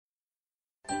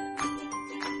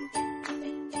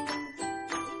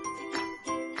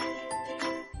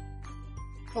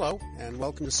Hello, and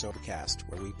welcome to Sobercast,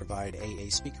 where we provide AA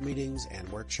speaker meetings and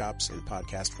workshops in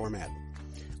podcast format.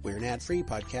 We're an ad-free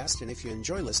podcast, and if you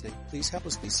enjoy listening, please help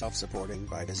us be self-supporting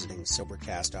by visiting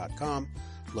Sobercast.com,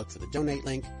 look for the donate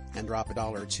link, and drop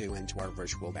 $1 or $2 into our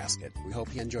virtual basket. We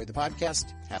hope you enjoyed the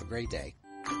podcast. Have a great day.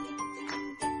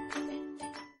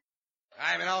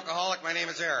 I'm an alcoholic. My name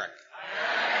is Eric.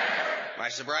 My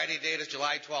sobriety date is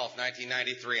July 12th,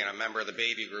 1993, and I'm a member of the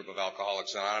baby group of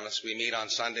Alcoholics Anonymous. We meet on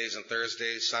Sundays and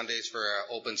Thursdays, Sundays for an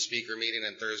open speaker meeting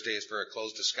and Thursdays for a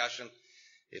closed discussion.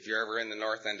 If you're ever in the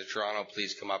north end of Toronto,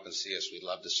 please come up and see us. We'd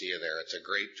love to see you there. It's a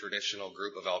great traditional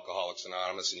group of Alcoholics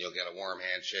Anonymous, and you'll get a warm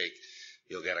handshake,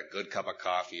 you'll get a good cup of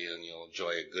coffee, and you'll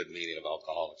enjoy a good meeting of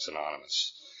Alcoholics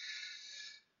Anonymous.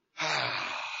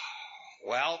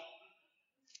 Well,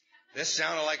 this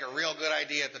sounded like a real good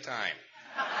idea at the time.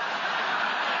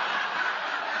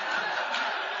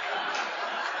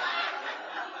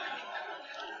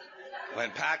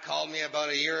 When Pat called me about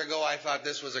a year ago, I thought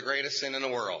this was the greatest thing in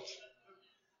the world.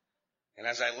 And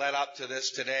as I led up to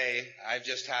this today, I've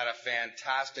just had a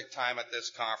fantastic time at this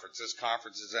conference. This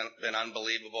conference has been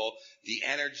unbelievable. The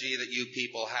energy that you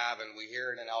people have, and we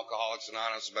hear it in Alcoholics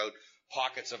Anonymous about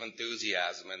pockets of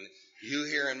enthusiasm. And you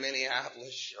here in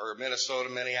Minneapolis, or Minnesota,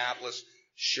 Minneapolis,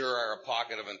 sure are a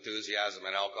pocket of enthusiasm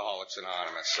in Alcoholics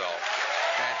Anonymous. So,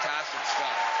 fantastic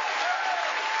stuff.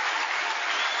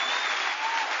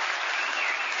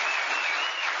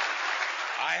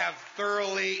 I have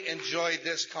thoroughly enjoyed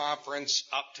this conference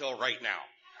up till right now.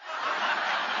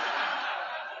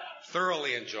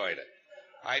 Thoroughly enjoyed it.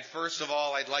 First of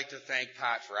all, I'd like to thank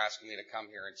Pat for asking me to come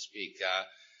here and speak.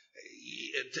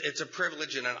 It's a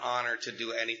privilege and an honor to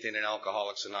do anything in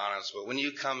Alcoholics Anonymous, but when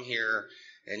you come here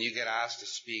and you get asked to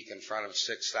speak in front of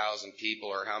 6,000 people,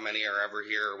 or how many are ever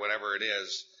here, or whatever it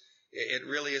is, it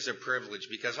really is a privilege,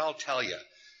 because I'll tell you,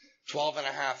 12 and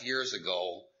a half years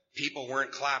ago, people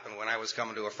weren't clapping when I was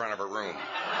coming to the front of a room.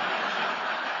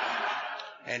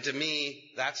 And to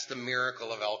me, that's the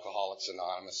miracle of Alcoholics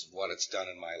Anonymous, of what it's done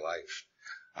in my life.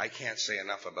 I can't say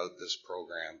enough about this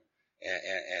program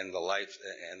and the life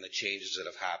and the changes that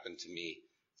have happened to me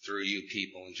through you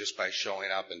people, and just by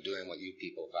showing up and doing what you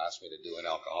people have asked me to do in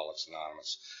Alcoholics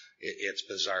Anonymous. It's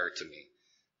bizarre to me.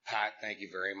 Pat, thank you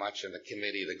very much. And the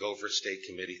committee, the Gopher State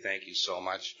Committee, thank you so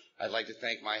much. I'd like to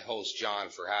thank my host,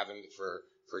 John, for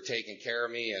taking care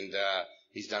of me, and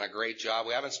he's done a great job.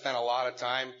 We haven't spent a lot of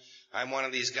time. I'm one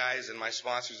of these guys, and my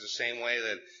sponsor's the same way,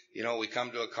 that, you know, we come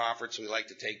to a conference and we like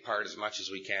to take part as much as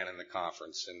we can in the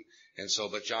conference.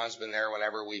 But John's been there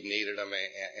whenever we've needed him,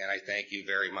 and I thank you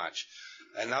very much.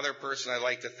 Another person I'd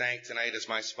like to thank tonight is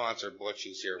my sponsor, Butch,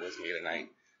 who's here with me tonight.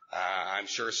 I'm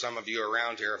sure some of you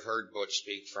around here have heard Butch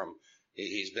speak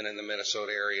he's been in the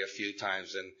Minnesota area a few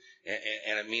times, and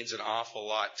it means an awful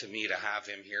lot to me to have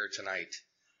him here tonight.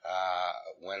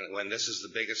 When this is the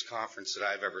biggest conference that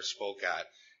I've ever spoke at,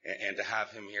 and to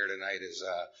have him here tonight is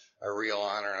a real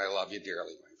honor, and I love you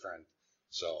dearly, my friend.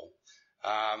 So,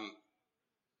 I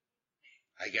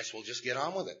guess we'll just get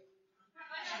on with it.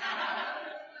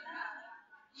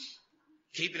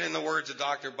 Keep it in the words of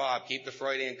Dr. Bob. Keep the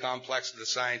Freudian complex to the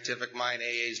scientific mind.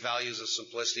 AA's values of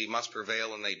simplicity must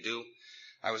prevail, and they do.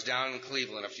 I was down in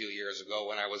Cleveland a few years ago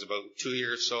when I was about 2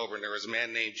 years sober, and there was a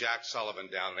man named Jack Sullivan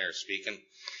down there speaking.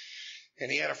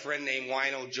 And he had a friend named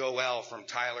Wino Joel from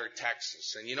Tyler,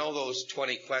 Texas. And you know those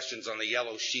 20 questions on the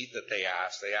yellow sheet that they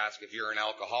ask? They ask, if you're an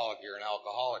alcoholic, you're an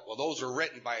alcoholic. Well, those were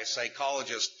written by a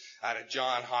psychologist out of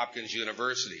Johns Hopkins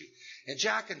University. And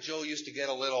Jack and Joe used to get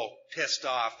a little pissed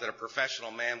off that a professional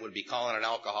man would be calling an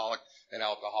alcoholic an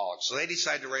alcoholic. So they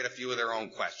decided to write a few of their own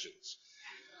questions.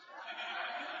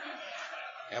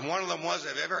 And one of them was,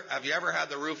 have you ever had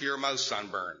the roof of your mouth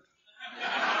sunburned?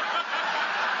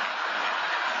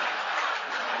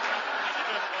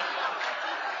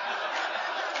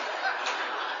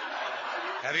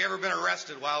 Have you ever been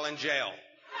arrested while in jail?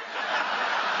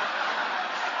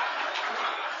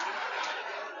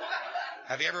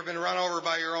 Have you ever been run over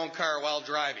by your own car while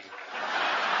driving?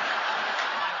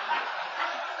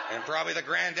 And probably the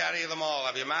granddaddy of them all,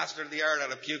 have you mastered the art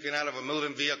of puking out of a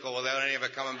moving vehicle without any of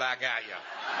it coming back at you?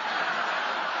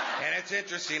 And it's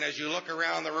interesting, as you look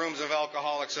around the rooms of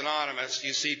Alcoholics Anonymous,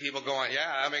 you see people going,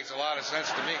 yeah, that makes a lot of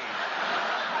sense to me.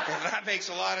 If that makes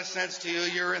a lot of sense to you,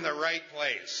 you're in the right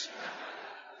place.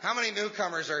 How many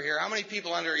newcomers are here? How many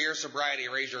people under a year sobriety?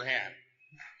 Raise your hand.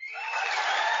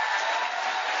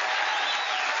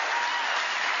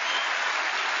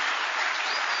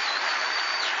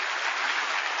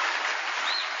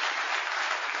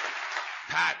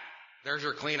 Pat, there's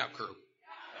your cleanup crew.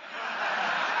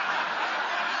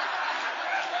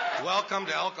 Welcome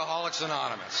to Alcoholics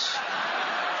Anonymous.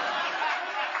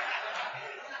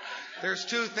 There's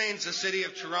two things the city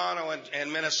of Toronto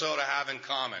and Minnesota have in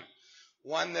common.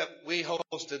 One, that we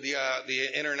hosted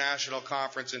the international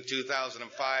conference in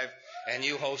 2005, and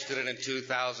you hosted it in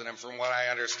 2000, and from what I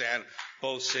understand,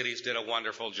 both cities did a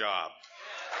wonderful job.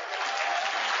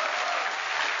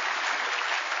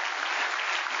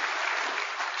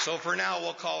 So for now,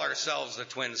 we'll call ourselves the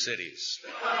Twin Cities.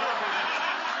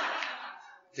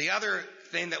 The other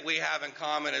thing that we have in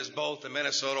common is both the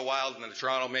Minnesota Wild and the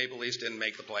Toronto Maple Leafs didn't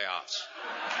make the playoffs.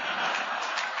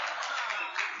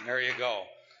 There you go.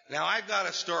 Now, I've got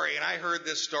a story, and I heard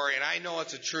this story, and I know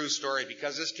it's a true story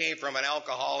because this came from an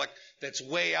alcoholic that's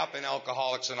way up in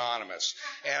Alcoholics Anonymous.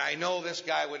 And I know this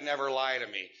guy would never lie to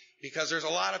me because there's a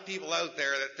lot of people out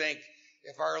there that think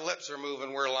if our lips are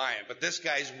moving, we're lying. But this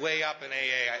guy's way up in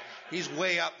AA. He's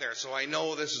way up there, so I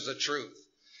know this is the truth.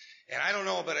 And I don't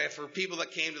know, but for people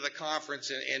that came to the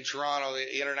conference in Toronto,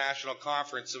 the international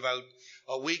conference, about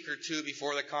a week or two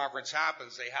before the conference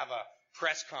happens, they have a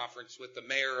press conference with the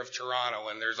mayor of Toronto,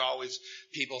 and there's always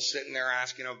people sitting there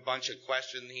asking a bunch of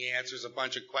questions. He answers a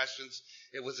bunch of questions.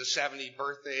 It was the 70th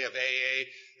birthday of AA.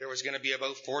 There was going to be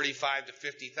about 45 to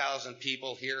 50,000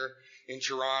 people here in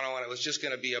Toronto, and it was just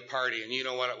going to be a party. And you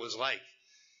know what it was like,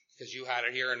 because you had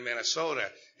it here in Minnesota.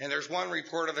 And there's one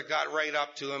reporter that got right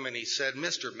up to him, and he said,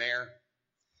 "Mr. Mayor,"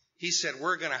 he said,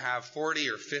 "we're going to have 40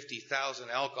 or 50,000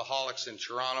 alcoholics in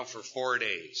Toronto for 4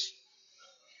 days."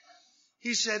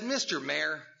 He said, "Mr.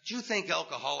 Mayor, do you think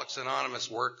Alcoholics Anonymous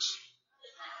works?"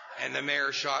 And the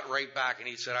mayor shot right back, and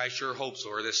he said, "I sure hope so,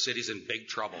 or this city's in big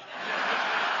trouble."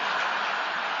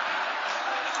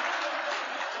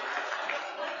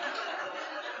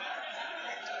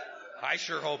 I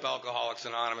sure hope Alcoholics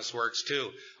Anonymous works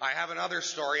too. I have another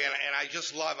story, and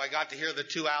I got to hear the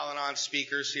two al-anon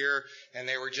speakers here, and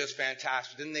they were just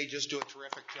fantastic. Didn't they just do a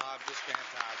terrific job? Just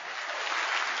fantastic.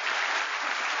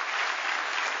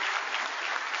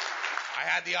 I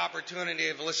had the opportunity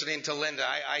of listening to Linda.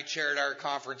 I chaired our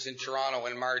conference in Toronto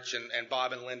in March, and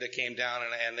Bob and Linda came down,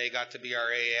 and they got to be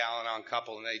our AA al-anon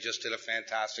couple, and they just did a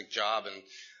fantastic job. And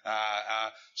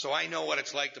so I know what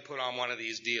it's like to put on one of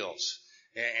these deals.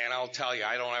 And I'll tell you,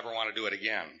 I don't ever want to do it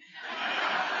again.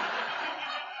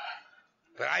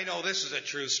 But I know this is a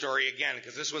true story again,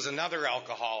 because this was another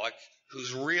alcoholic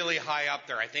who's really high up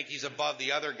there. I think he's above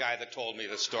the other guy that told me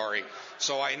the story.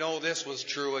 So I know this was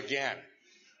true again.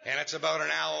 And it's about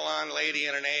an Al-Anon lady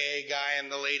and an AA guy,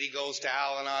 and the lady goes to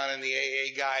Al-Anon, and the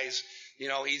AA guy's,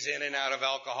 he's in and out of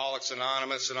Alcoholics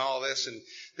Anonymous and all this, and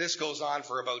this goes on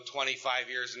for about 25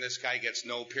 years, and this guy gets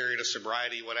no period of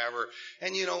sobriety, whatever.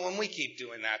 And when we keep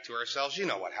doing that to ourselves, you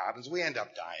know what happens. We end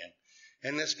up dying.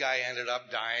 And this guy ended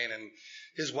up dying, and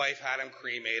his wife had him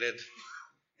cremated,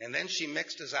 and then she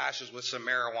mixed his ashes with some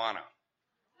marijuana.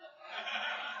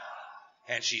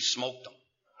 And she smoked them.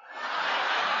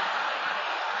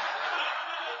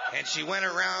 And she went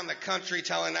around the country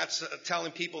telling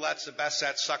people that's the best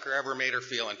that sucker ever made her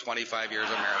feel in 25 years of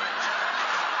marriage.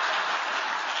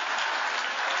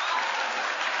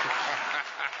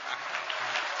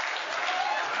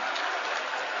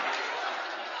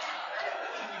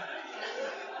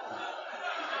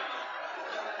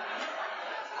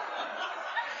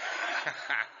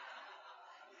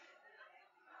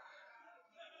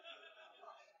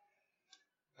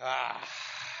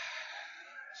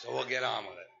 So we'll get on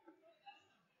with it.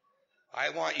 I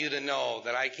want you to know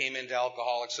that I came into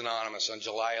Alcoholics Anonymous on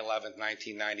July 11th,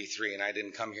 1993, and I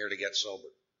didn't come here to get sober.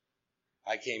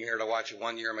 I came here to watch a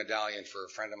one-year medallion for a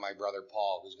friend of my brother,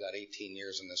 Paul, who's got 18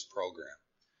 years in this program.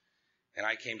 And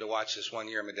I came to watch this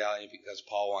one-year medallion because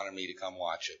Paul wanted me to come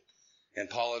watch it. And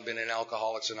Paul had been in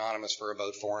Alcoholics Anonymous for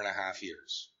about 4.5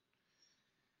 years.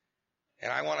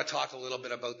 And I want to talk a little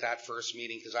bit about that first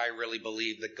meeting because I really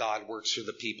believe that God works through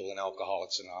the people in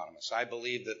Alcoholics Anonymous. I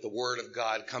believe that the Word of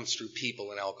God comes through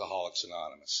people in Alcoholics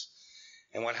Anonymous.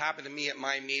 And what happened to me at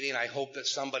my meeting, I hope that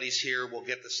somebody's here will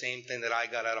get the same thing that I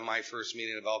got out of my first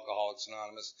meeting of Alcoholics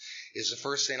Anonymous, is the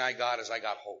first thing I got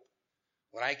hope.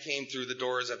 When I came through the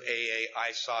doors of AA,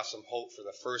 I saw some hope for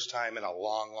the first time in a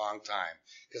long, long time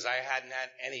because I hadn't had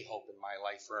any hope in my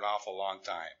life for an awful long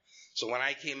time. So when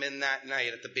I came in that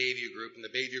night at the Bayview Group, and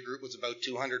the Bayview Group was about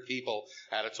 200 people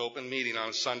at its open meeting on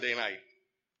a Sunday night,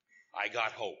 I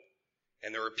got hope.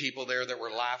 And there were people there that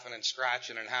were laughing and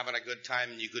scratching and having a good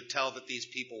time, and you could tell that these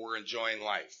people were enjoying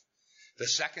life. The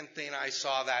second thing I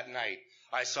saw that night,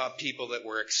 I saw people that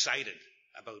were excited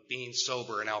about being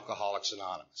sober in Alcoholics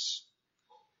Anonymous.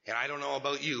 And I don't know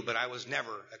about you, but I was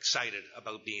never excited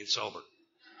about being sober.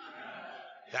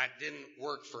 That didn't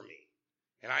work for me.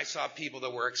 And I saw people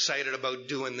that were excited about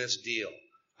doing this deal.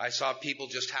 I saw people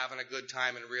just having a good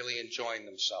time and really enjoying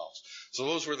themselves. So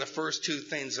those were the first two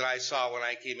things that I saw when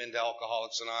I came into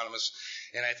Alcoholics Anonymous.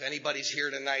 And if anybody's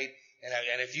here tonight,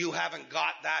 and if you haven't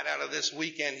got that out of this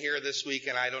weekend,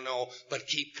 I don't know, but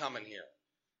keep coming here.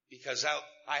 Because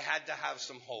I had to have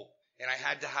some hope, and I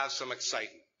had to have some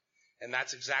excitement. And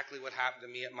that's exactly what happened to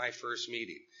me at my first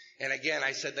meeting. And again,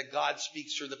 I said that God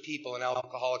speaks through the people in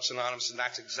Alcoholics Anonymous, and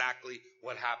that's exactly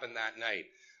what happened that night.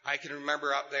 I can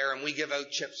remember up there, and we give out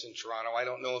chips in Toronto. I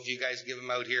don't know if you guys give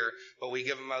them out here, but we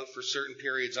give them out for certain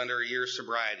periods under a year's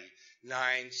sobriety.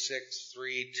 9, 6,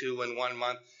 3, 2, and 1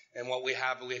 month. And what we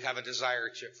have a desire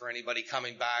chip for anybody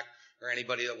coming back or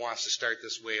anybody that wants to start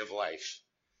this way of life.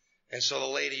 And so the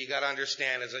lady, you got to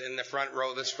understand, is in the front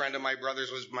row. This friend of my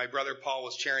brother's my brother Paul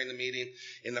was chairing the meeting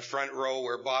in the front row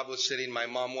where Bob was sitting. My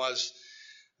mom was.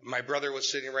 My brother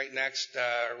was sitting right next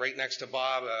to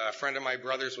Bob. A friend of my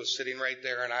brother's was sitting right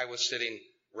there, and I was sitting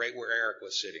right where Eric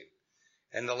was sitting.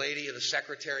 And the lady, the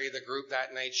secretary of the group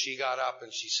that night, she got up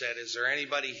and she said, "Is there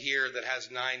anybody here that has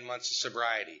 9 months of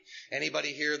sobriety?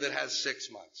 Anybody here that has 6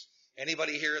 months?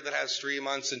 Anybody here that has 3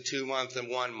 months and 2 months and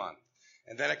 1 month?"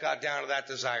 And then it got down to that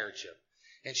desire chip.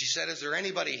 And she said, "Is there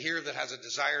anybody here that has a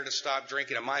desire to stop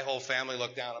drinking?" And my whole family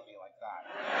looked down at me like that.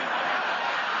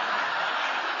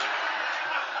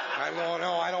 I'm going,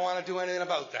 "No, I don't want to do anything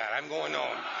about that." I'm going,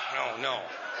 no.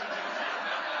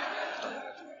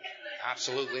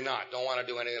 Absolutely not. Don't want to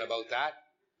do anything about that.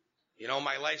 You know,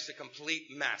 my life's a complete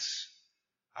mess.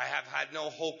 I have had no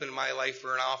hope in my life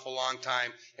for an awful long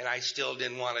time, and I still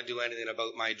didn't want to do anything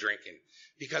about my drinking.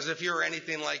 Because if you're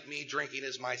anything like me, drinking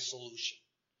is my solution.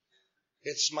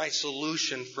 It's my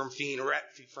solution from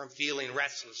feeling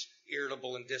restless,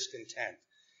 irritable, and discontent.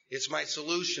 It's my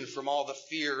solution from all the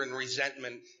fear and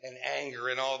resentment and anger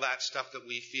and all that stuff that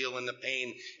we feel, and the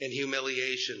pain and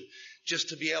humiliation. Just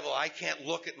to be able, I can't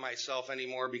look at myself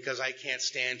anymore because I can't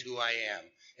stand who I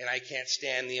am. And I can't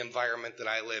stand the environment that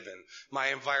I live in. My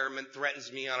environment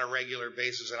threatens me on a regular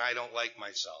basis, and I don't like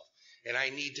myself. And I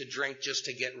need to drink just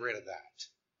to get rid of that.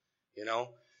 You know?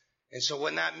 And so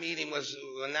when that meeting was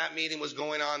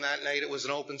going on that night, it was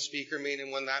an open speaker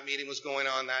meeting. When that meeting was going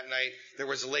on that night, there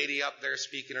was a lady up there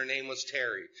speaking. Her name was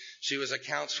Terry. She was a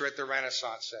counselor at the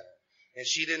Renaissance Center. And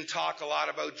she didn't talk a lot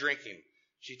about drinking.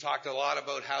 She talked a lot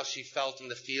about how she felt and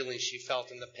the feelings she felt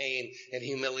and the pain and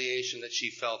humiliation that she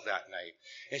felt that night.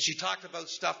 And she talked about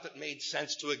stuff that made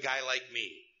sense to a guy like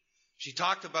me. She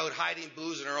talked about hiding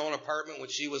booze in her own apartment when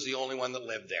she was the only one that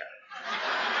lived there.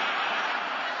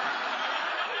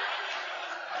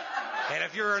 And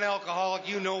if you're an alcoholic,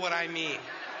 you know what I mean.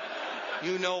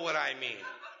 You know what I mean.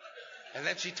 And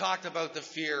then she talked about the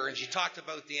fear, and she talked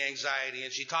about the anxiety,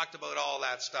 and she talked about all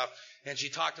that stuff. And she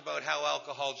talked about how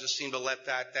alcohol just seemed to let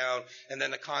that down, and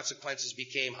then the consequences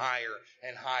became higher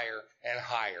and higher and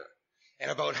higher.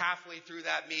 And about halfway through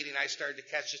that meeting, I started to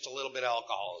catch just a little bit of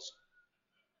alcoholism.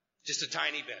 Just a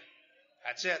tiny bit.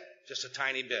 That's it. Just a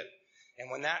tiny bit. And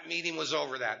when that meeting was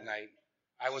over that night,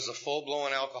 I was a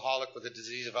full-blown alcoholic with the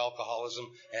disease of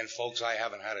alcoholism, and folks, I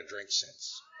haven't had a drink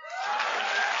since.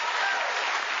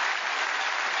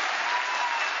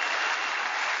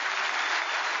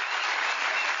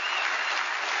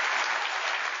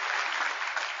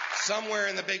 Somewhere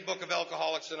in the big book of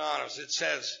Alcoholics Anonymous, it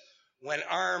says, when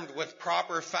armed with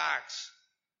proper facts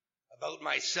about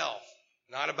myself,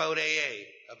 not about AA,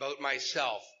 about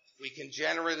myself, we can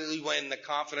generally win the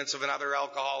confidence of another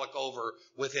alcoholic over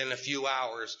within a few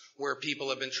hours, where people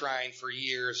have been trying for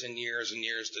years and years and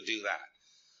years to do that.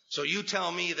 So you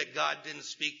tell me that God didn't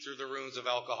speak through the rooms of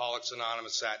Alcoholics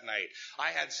Anonymous that night.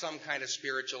 I had some kind of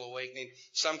spiritual awakening,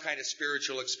 some kind of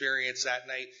spiritual experience that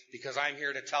night, because I'm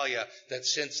here to tell you that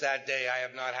since that day I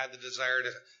have not had the desire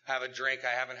to have a drink.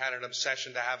 I haven't had an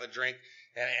obsession to have a drink,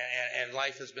 and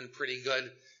life has been pretty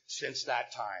good since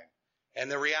that time. And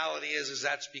the reality is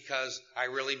that's because I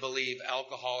really believe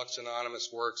Alcoholics Anonymous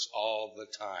works all the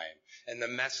time. And the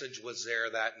message was there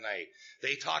that night.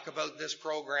 They talk about this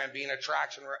program being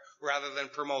attraction rather than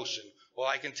promotion. Well,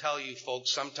 I can tell you,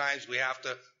 folks, sometimes we have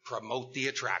to promote the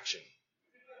attraction.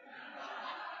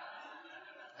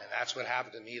 And that's what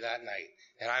happened to me that night.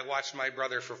 And I watched my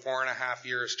brother for 4.5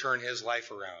 years turn his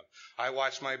life around. I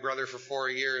watched my brother for 4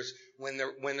 years win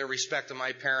the respect of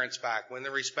my parents back, win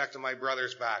the respect of my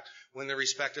brothers back, win the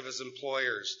respect of his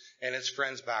employers and his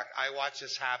friends back. I watched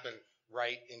this happen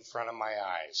right in front of my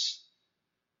eyes.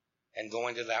 And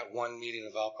going to that one meeting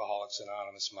of Alcoholics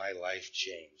Anonymous, my life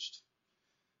changed.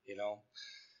 You know,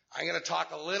 I'm going to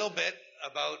talk a little bit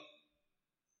about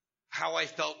how I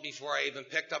felt before I even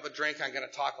picked up a drink. I'm going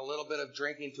to talk a little bit of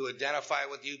drinking to identify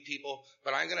with you people,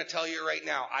 but I'm going to tell you right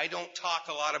now, I don't talk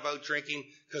a lot about drinking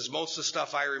because most of the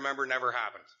stuff I remember never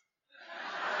happened.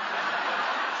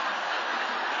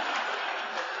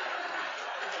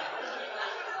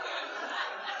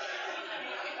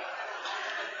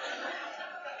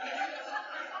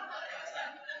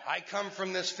 I come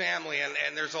from this family,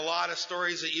 and there's a lot of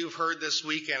stories that you've heard this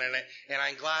weekend, and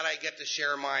I'm glad I get to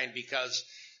share mine, because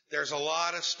there's a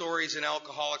lot of stories in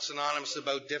Alcoholics Anonymous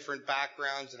about different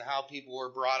backgrounds and how people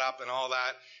were brought up and all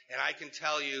that. And I can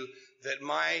tell you that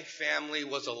my family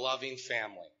was a loving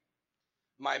family.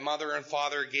 My mother and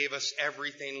father gave us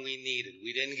everything we needed.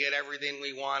 We didn't get everything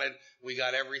we wanted. We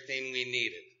got everything we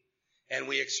needed. And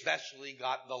we especially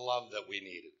got the love that we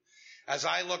needed. As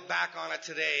I look back on it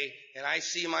today and I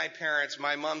see my parents,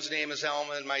 my mom's name is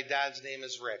Elma and my dad's name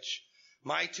is Rich.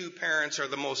 My two parents are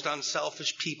the most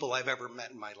unselfish people I've ever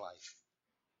met in my life.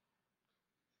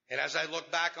 And as I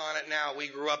look back on it now, we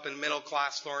grew up in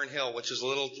middle-class Thornhill, which is a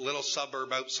little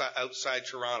suburb outside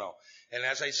Toronto. And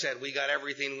as I said, we got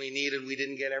everything we needed. We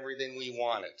didn't get everything we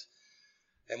wanted.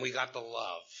 And we got the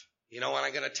love. You know, and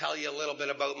I'm going to tell you a little bit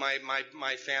about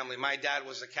my family. My dad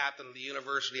was the captain of the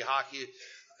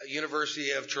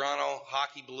University of Toronto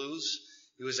Hockey Blues.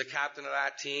 He was the captain of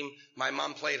that team. My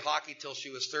mom played hockey till she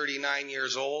was 39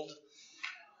 years old.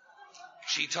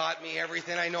 She taught me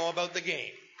everything I know about the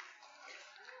game.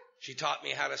 She taught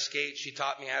me how to skate. She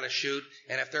taught me how to shoot.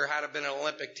 And if there had been an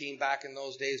Olympic team back in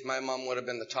those days, my mom would have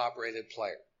been the top-rated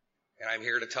player. And I'm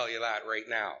here to tell you that right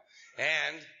now.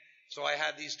 And so I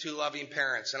had these two loving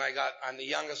parents, and I'm the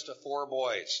youngest of four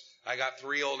boys. I got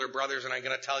three older brothers, and I'm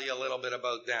going to tell you a little bit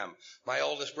about them. My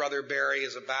oldest brother, Barry,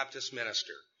 is a Baptist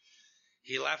minister.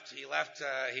 He was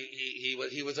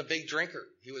a big drinker.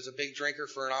 He was a big drinker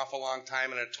for an awful long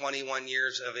time, and at 21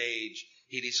 years of age,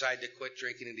 he decided to quit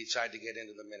drinking and decided to get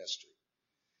into the ministry.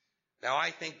 Now,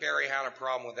 I think Barry had a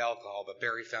problem with alcohol, but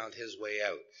Barry found his way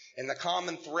out. And the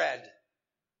common thread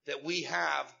that we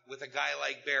have with a guy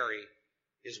like Barry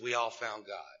is we all found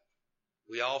God.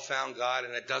 We all found God,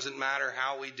 and it doesn't matter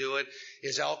how we do it.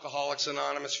 Is Alcoholics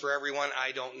Anonymous for everyone?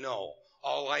 I don't know.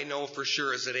 All I know for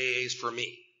sure is that AA is for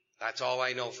me. That's all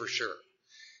I know for sure.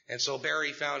 And so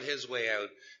Barry found his way out.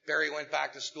 Barry went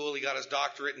back to school. He got his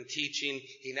doctorate in teaching.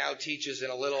 He now teaches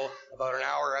in about an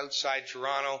hour outside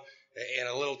Toronto in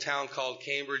a little town called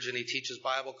Cambridge, and he teaches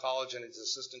Bible college, and he's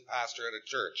assistant pastor at a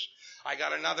church. I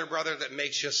got another brother that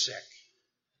makes you sick.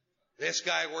 This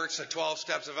guy works the 12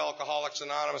 steps of Alcoholics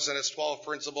Anonymous and his 12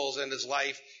 principles in his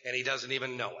life, and he doesn't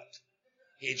even know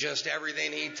it.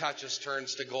 Everything he touches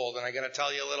turns to gold. And I'm going to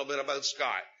tell you a little bit about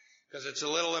Scott, because it's a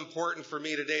little important for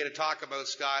me today to talk about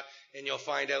Scott, and you'll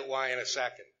find out why in a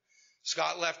second.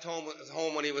 Scott left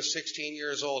home when he was 16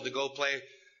 years old to go play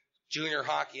junior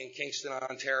hockey in Kingston,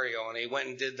 Ontario, and he went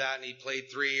and did that, and he played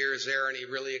 3 years there, and he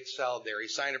really excelled there. He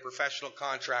signed a professional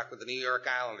contract with the New York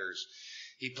Islanders.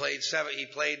 He played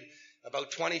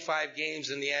about 25 games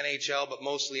in the NHL, but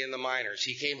mostly in the minors.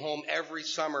 He came home every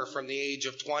summer from the age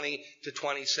of 20 to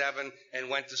 27 and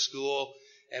went to school.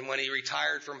 And when he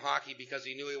retired from hockey, because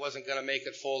he knew he wasn't going to make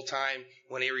it full time,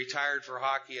 when he retired for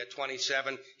hockey at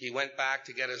 27, he went back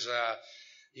to get his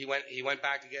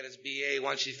BA.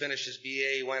 Once he finished his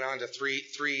BA, he went on to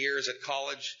three years at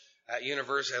college, at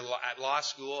law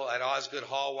school at Osgoode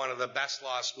Hall, one of the best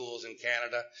law schools in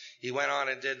Canada. He went on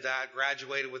and did that,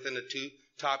 graduated within the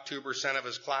top 2% of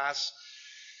his class.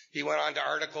 He went on to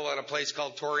article at a place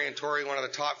called Torrey & Torrey, one of the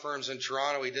top firms in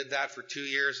Toronto. He did that for 2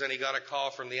 years. Then he got a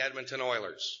call from the Edmonton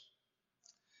Oilers.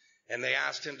 And they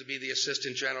asked him to be the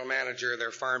assistant general manager of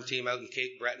their farm team out in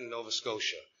Cape Breton, Nova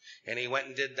Scotia. And he went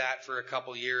and did that for a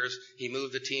couple years. He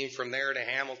moved the team from there to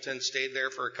Hamilton, stayed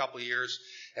there for a couple years.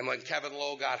 And when Kevin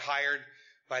Lowe got hired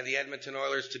by the Edmonton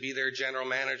Oilers to be their general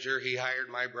manager, he hired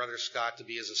my brother Scott to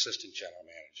be his assistant general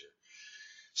manager.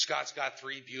 Scott's got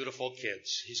 3 beautiful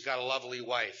kids. He's got a lovely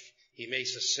wife. He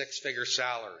makes a 6-figure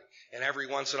salary. And every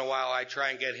once in a while I try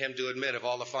and get him to admit of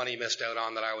all the fun he missed out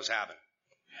on that I was having.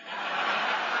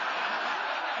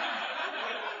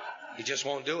 He just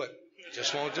won't do it.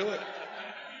 Just won't do it.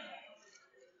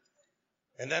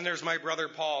 And then there's my brother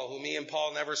Paul, who me and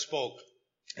Paul never spoke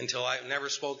until I never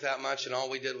spoke that much, and all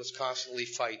we did was constantly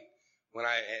fight when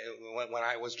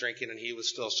I was drinking and he was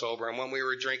still sober. And when we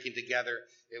were drinking together,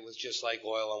 it was just like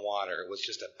oil and water. It was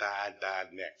just a bad, bad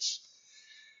mix.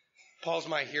 Paul's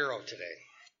my hero today.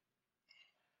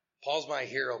 Paul's my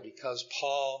hero because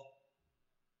Paul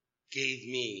gave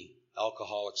me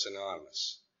Alcoholics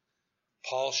Anonymous.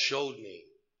 Paul showed me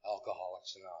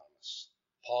Alcoholics Anonymous.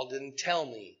 Paul didn't tell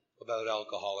me about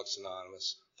Alcoholics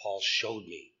Anonymous. Paul showed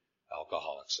me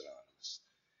Alcoholics Anonymous.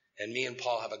 And me and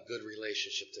Paul have a good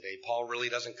relationship today. Paul really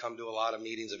doesn't come to a lot of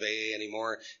meetings of AA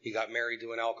anymore. He got married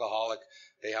to an alcoholic.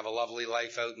 They have a lovely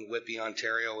life out in Whitby,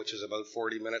 Ontario, which is about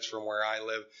 40 minutes from where I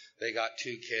live. They got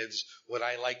 2 kids. Would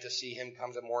I like to see him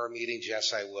come to more meetings?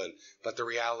 Yes, I would. But the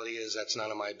reality is that's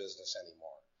none of my business anymore.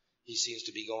 He seems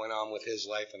to be going on with his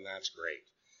life, and that's great.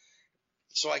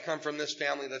 So I come from this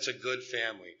family that's a good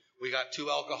family. We got 2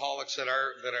 alcoholics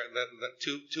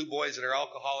two boys that are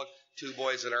alcoholic, 2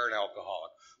 boys that aren't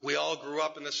alcoholic. We all grew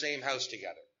up in the same house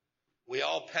together. We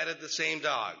all petted the same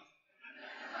dog.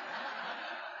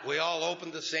 We all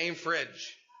opened the same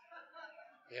fridge.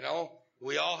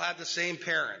 We all had the same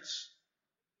parents.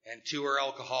 And 2 are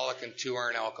alcoholic and 2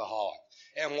 aren't alcoholic.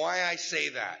 And why I say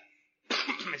that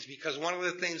is because one of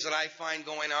the things that I find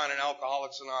going on in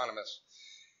Alcoholics Anonymous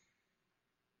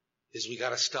is we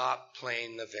got to stop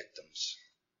playing the victims.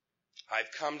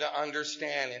 I've come to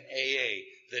understand in AA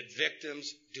that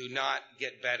victims do not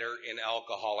get better in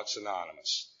Alcoholics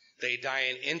Anonymous. They die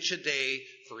an inch a day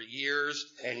for years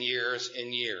and years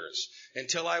and years.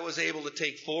 Until I was able to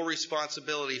take full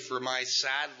responsibility for my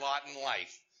sad lot in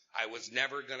life, I was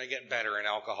never going to get better in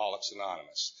Alcoholics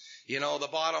Anonymous. The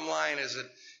bottom line is that,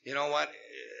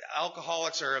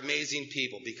 alcoholics are amazing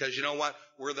people because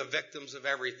we're the victims of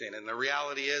everything. And the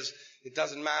reality is it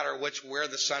doesn't matter where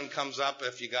the sun comes up.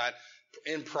 If you got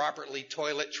improperly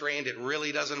toilet trained, it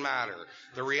really doesn't matter.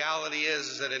 The reality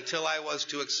is that until I was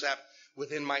to accept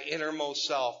within my innermost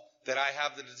self that I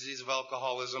have the disease of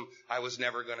alcoholism, I was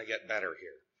never going to get better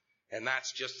here. And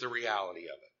that's just the reality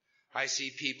of it. I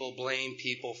see people blame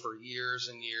people for years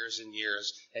and years and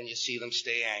years, and you see them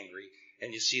stay angry,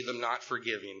 and you see them not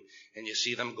forgiving, and you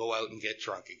see them go out and get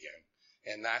drunk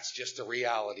again. And that's just the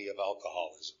reality of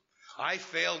alcoholism. I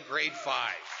failed grade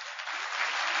 5.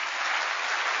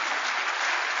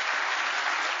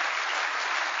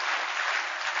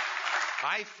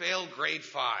 I failed grade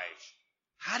 5.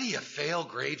 How do you fail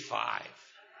grade 5?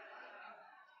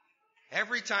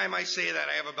 Every time I say that,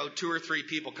 I have about 2 or 3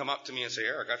 people come up to me and say,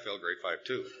 Eric, I failed grade 5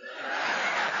 too.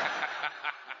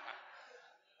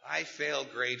 I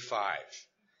failed grade 5.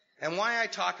 And why I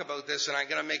talk about this, and I'm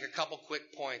going to make a couple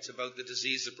quick points about the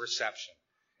disease of perception.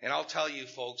 And I'll tell you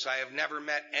folks, I have never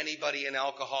met anybody in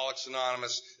Alcoholics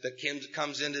Anonymous that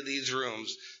comes into these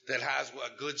rooms that has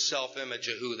a good self-image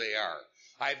of who they are.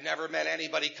 I've never met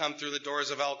anybody come through the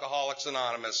doors of Alcoholics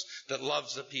Anonymous that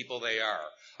loves the people they are.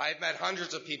 I've met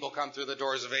hundreds of people come through the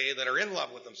doors of AA that are in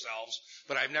love with themselves,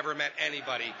 but I've never met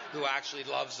anybody who actually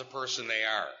loves the person they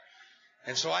are.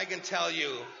 And so I can tell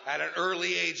you, at an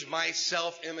early age, my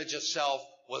self-image of self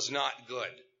was not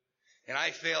good. And I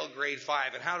failed grade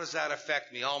 5. And how does that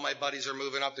affect me? All my buddies are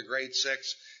moving up to grade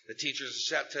 6. The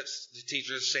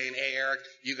teacher's saying, hey, Eric,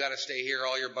 you got to stay here.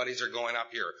 All your buddies are going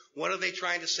up here. What are they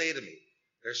trying to say to me?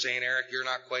 They're saying, Eric, you're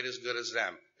not quite as good as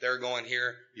them. They're going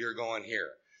here. You're going here.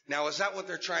 Now, is that what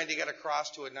they're trying to get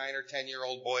across to a 9 or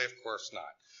 10-year-old boy? Of course not.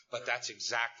 But that's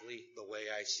exactly the way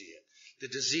I see it. The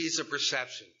disease of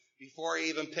perception. Before I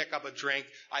even pick up a drink,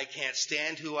 I can't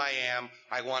stand who I am.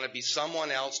 I want to be someone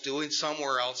else doing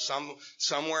somewhere else,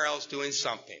 somewhere else doing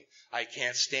something. I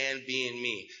can't stand being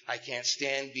me. I can't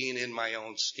stand being in my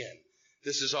own skin.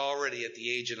 This is already at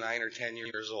the age of 9 or 10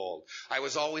 years old. I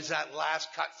was always that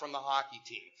last cut from the hockey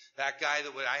team. That guy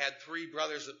I had 3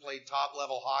 brothers that played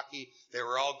top-level hockey. They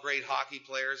were all great hockey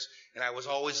players, and I was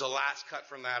always the last cut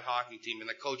from that hockey team. And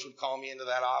the coach would call me into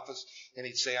that office, and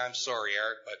he'd say, I'm sorry,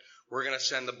 Eric, but we're going to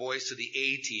send the boys to the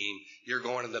A team. You're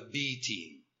going to the B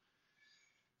team.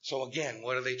 So again,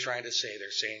 what are they trying to say?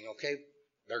 They're saying, okay,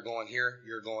 they're going here,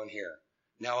 you're going here.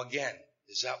 Now again,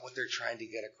 is that what they're trying to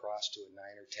get across to a 9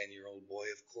 or 10-year-old boy?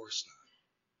 Of course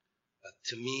not.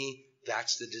 To me,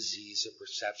 that's the disease of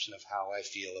perception of how I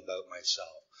feel about myself.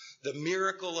 The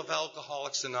miracle of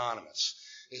Alcoholics Anonymous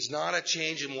is not a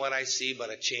change in what I see, but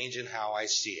a change in how I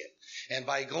see it. And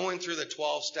by going through the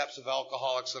 12 steps of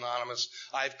Alcoholics Anonymous,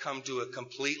 I've come to a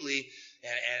completely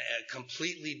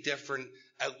different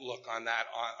outlook on that,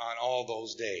 on all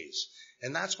those days.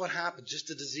 And that's what happened,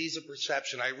 just a disease of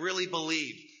perception. I really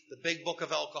believe the big book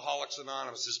of Alcoholics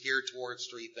Anonymous is geared towards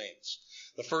 3 things.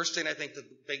 The first thing I think the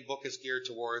big book is geared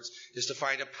towards is to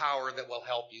find a power that will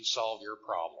help you solve your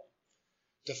problem.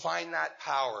 To find that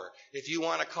power, if you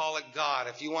want to call it God,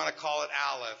 if you want to call it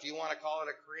Allah, if you want to call it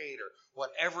a creator,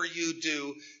 whatever you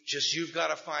do, just you've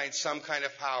got to find some kind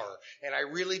of power. And I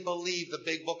really believe the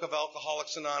big book of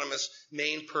Alcoholics Anonymous'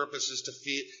 main purpose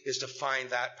is to find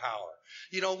that power.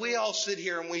 You know, we all sit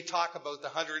here and we talk about the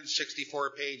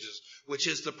 164 pages, which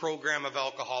is the program of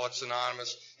Alcoholics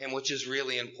Anonymous and which is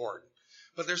really important.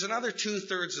 But there's another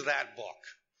 2/3 of that book.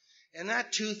 And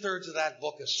that 2/3 of that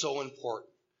book is so important.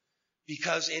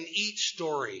 Because in each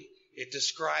story, it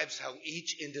describes how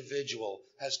each individual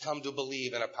has come to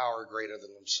believe in a power greater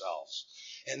than themselves.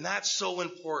 And that's so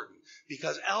important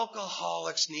because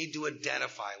alcoholics need to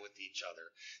identify with each other.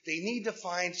 They need to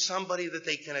find somebody that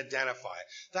they can identify.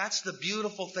 That's the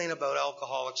beautiful thing about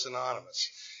Alcoholics Anonymous,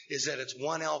 is that it's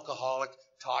one alcoholic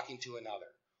talking to another.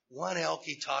 One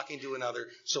alkie talking to another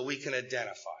so we can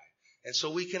identify. And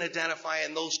so we can identify,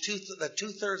 and those the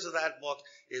two-thirds of that book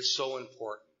is so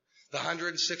important. The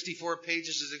 164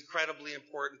 pages is incredibly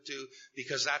important too,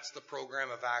 because that's the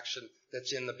program of action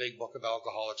that's in the big book of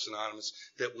Alcoholics Anonymous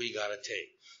that we got to take.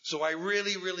 So I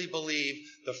really, really believe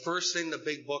the first thing the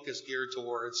big book is geared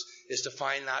towards is to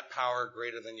find that power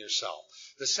greater than yourself.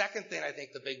 The second thing I think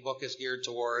the big book is geared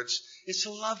towards is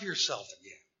to love yourself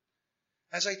again.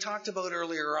 As I talked about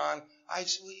earlier on,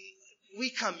 we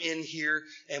come in here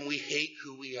and we hate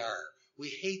who we are. We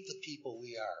hate the people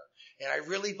we are. And I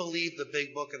really believe the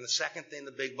big book, and the second thing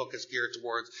the big book is geared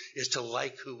towards, is to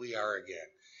like who we are again.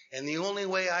 And the only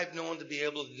way I've known to be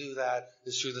able to do that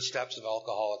is through the steps of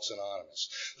Alcoholics Anonymous.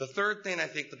 The third thing I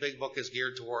think the big book is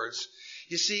geared towards,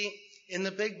 you see, in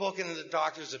the big book and in the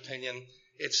doctor's opinion,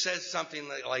 it says something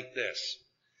like this.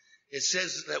 It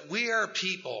says that we are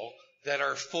people that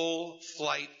are full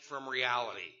flight from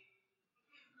reality.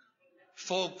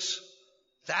 Folks,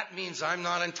 that means I'm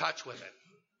not in touch with it.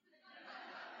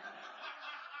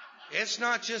 It's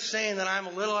not just saying that I'm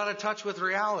a little out of touch with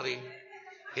reality.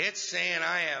 It's saying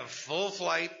I am full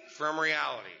flight from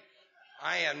reality.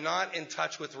 I am not in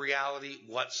touch with reality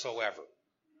whatsoever.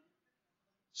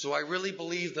 So I really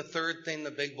believe the third thing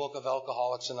the big book of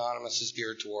Alcoholics Anonymous is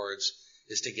geared towards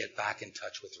is to get back in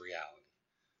touch with reality.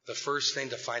 The first thing,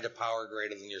 to find a power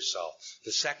greater than yourself.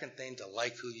 The second thing, to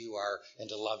like who you are and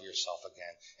to love yourself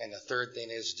again. And the third thing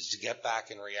is to get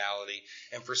back in reality.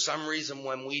 And for some reason,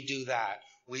 when we do that,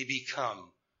 we become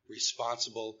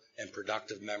responsible and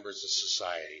productive members of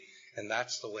society. And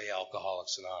that's the way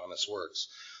Alcoholics Anonymous works.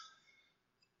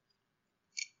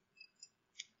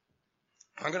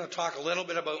 I'm going to talk a little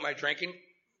bit about my drinking,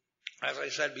 as I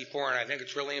said before, and I think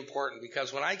it's really important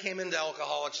because when I came into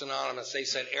Alcoholics Anonymous, they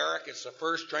said, Eric, it's the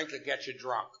first drink that gets you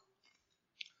drunk.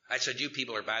 I said, you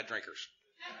people are bad drinkers.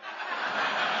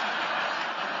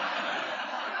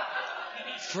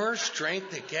 First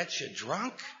drink that gets you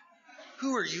drunk?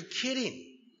 Who are you kidding?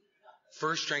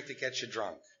 First drink that gets you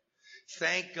drunk.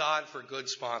 Thank God for good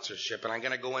sponsorship. And I'm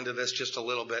going to go into this just a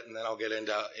little bit, and then I'll get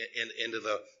into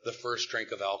the first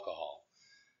drink of alcohol.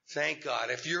 Thank God.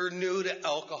 If you're new to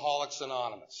Alcoholics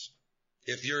Anonymous,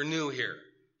 if you're new here,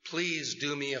 please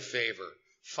do me a favor.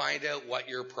 Find out what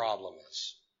your problem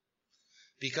is.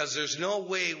 Because there's no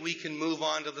way we can move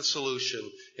on to the solution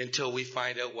until we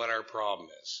find out what our problem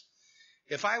is.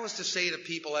 If I was to say to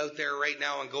people out there right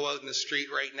now and go out in the street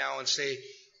right now and say,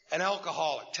 an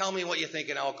alcoholic, tell me what you think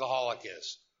an alcoholic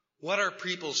is. What are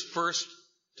people's first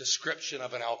description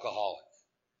of an alcoholic?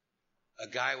 A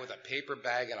guy with a paper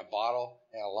bag and a bottle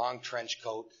and a long trench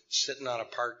coat sitting on a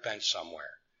park bench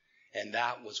somewhere. And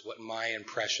that was what my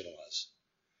impression was.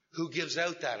 Who gives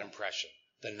out that impression?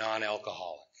 The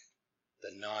non-alcoholic.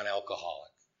 The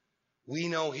non-alcoholic. We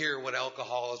know here what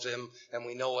alcoholism, and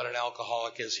we know what an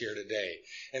alcoholic is here today.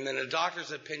 And in the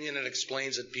doctor's opinion, it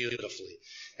explains it beautifully.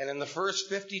 And in the first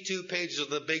 52 pages of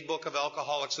the big book of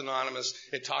Alcoholics Anonymous,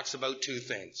 it talks about two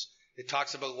things. It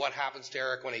talks about what happens to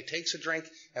Eric when he takes a drink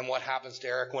and what happens to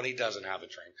Eric when he doesn't have a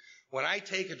drink. When I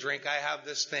take a drink, I have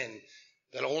this thing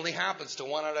that only happens to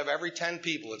 1 out of every 10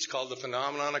 people. It's called the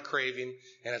phenomenon of craving,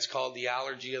 and it's called the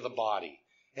allergy of the body.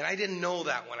 And I didn't know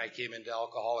that when I came into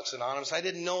Alcoholics Anonymous. I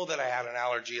didn't know that I had an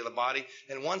allergy of the body.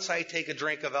 And once I take a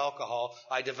drink of alcohol,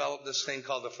 I develop this thing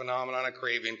called the phenomenon of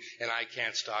craving, and I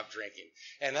can't stop drinking.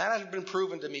 And that has been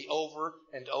proven to me over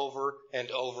and over and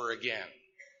over again.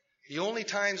 The only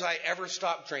times I ever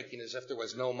stopped drinking is if there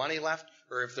was no money left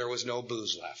or if there was no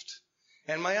booze left.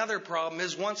 And my other problem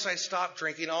is once I stop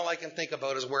drinking, all I can think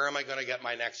about is where am I going to get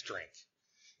my next drink?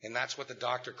 And that's what the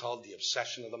doctor called the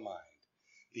obsession of the mind.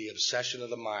 The obsession of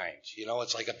the mind. You know,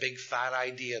 it's like a big fat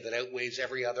idea that outweighs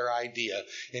every other idea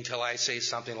until I say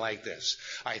something like this.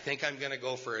 I think I'm going to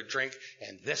go for a drink,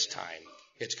 and this time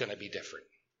it's going to be different.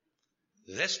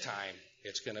 This time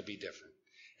it's going to be different.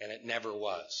 And it never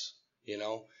was, you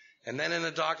know. And then in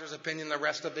the doctor's opinion, the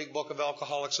rest of the big book of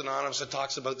Alcoholics Anonymous, it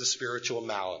talks about the spiritual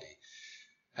malady.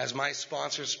 As my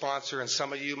sponsor, and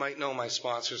some of you might know my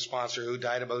sponsor who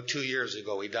died about 2 years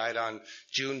ago. He died on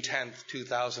June 10th,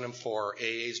 2004,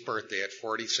 AA's birthday at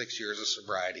 46 years of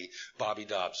sobriety, Bobby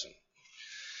Dobson.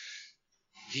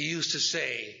 He used to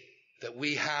say that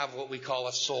we have what we call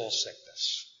a soul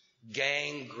sickness,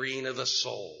 gangrene of the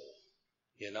soul.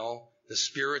 You know, the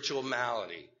spiritual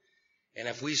malady. And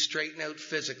if we straighten out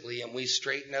physically and we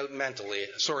straighten out mentally,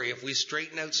 if we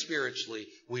straighten out spiritually,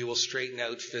 we will straighten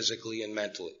out physically and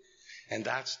mentally. And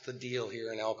that's the deal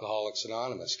here in Alcoholics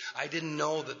Anonymous. I didn't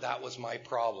know that that was my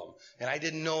problem. And I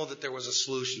didn't know that there was a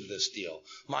solution to this deal.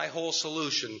 My whole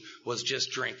solution was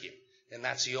just drinking. And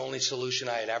that's the only solution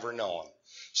I had ever known.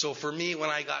 So for me, when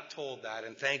I got told that,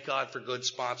 and thank God for good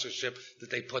sponsorship that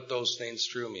they put those things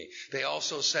through me. They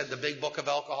also said the big book of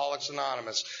Alcoholics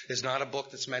Anonymous is not a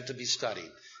book that's meant to be studied.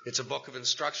 It's a book of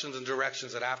instructions and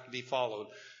directions that have to be followed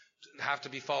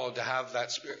to have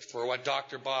that for what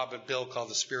Dr. Bob and Bill call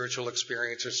the spiritual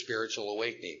experience or spiritual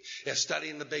awakening. If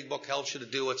studying the big book helps you to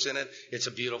do what's in it, it's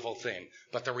a beautiful thing.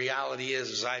 But the reality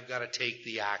is I've got to take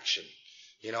the action.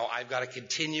 I've got to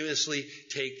continuously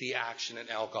take the action in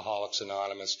Alcoholics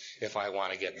Anonymous if I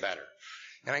want to get better.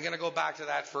 And I'm going to go back to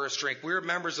that first drink. We were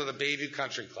members of the Bayview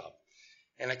Country Club.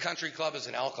 And a country club is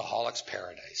an alcoholic's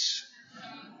paradise.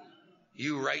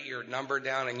 You write your number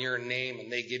down and your name,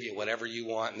 and they give you whatever you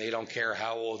want, and they don't care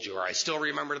how old you are. I still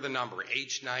remember the number,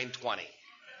 H920.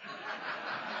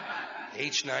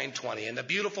 H920. And the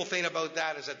beautiful thing about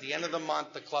that is at the end of the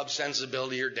month, the club sends the bill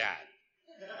to your dad.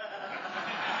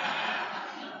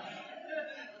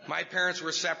 My parents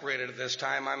were separated at this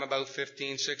time. I'm about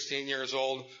 15, 16 years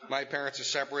old. My parents are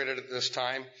separated at this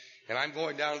time. And I'm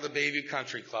going down to the Bayview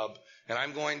Country Club. And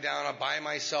I'm going down by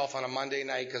myself on a Monday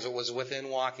night because it was within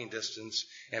walking distance.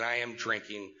 And I am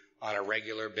drinking on a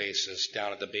regular basis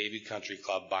down at the Bayview Country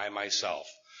Club by myself.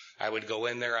 I would go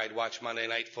in there. I'd watch Monday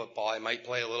Night Football. I might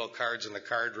play a little cards in the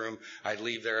card room. I'd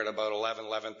leave there at about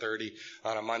 11:30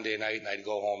 on a Monday night, and I'd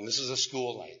go home. This is a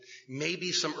school night.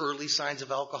 Maybe some early signs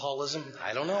of alcoholism.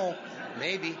 I don't know.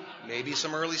 Maybe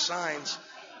some early signs.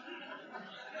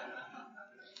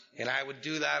 And I would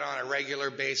do that on a regular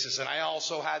basis. And I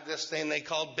also had this thing they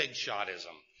called big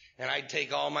shotism. And I'd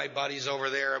take all my buddies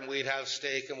over there, and we'd have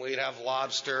steak, and we'd have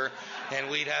lobster, and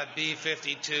we'd have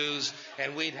B-52s,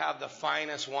 and we'd have the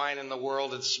finest wine in the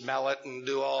world and smell it and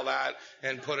do all that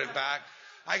and put it back.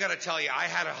 I got to tell you, I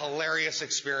had a hilarious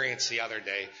experience the other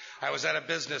day. I was at a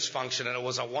business function, and it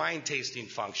was a wine tasting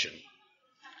function.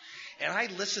 And I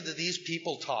listened to these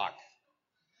people talk.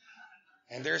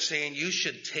 And they're saying, you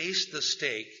should taste the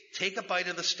steak, take a bite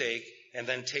of the steak, and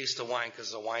then taste the wine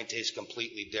because the wine tastes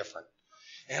completely different.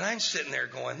 And I'm sitting there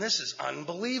going, this is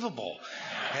unbelievable.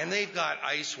 And they've got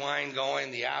ice wine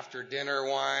going, the after dinner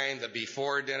wine, the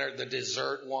before dinner, the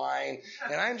dessert wine.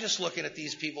 And I'm just looking at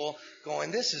these people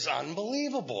going, this is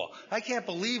unbelievable. I can't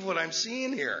believe what I'm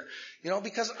seeing here.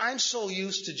 Because I'm so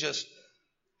used to just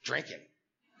drinking.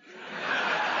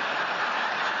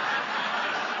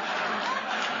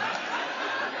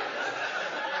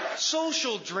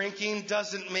 Social drinking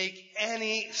doesn't make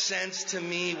any sense to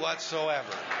me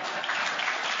whatsoever.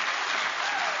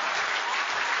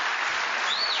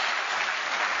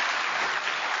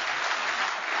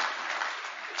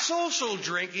 Social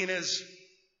drinking is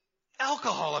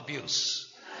alcohol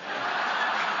abuse.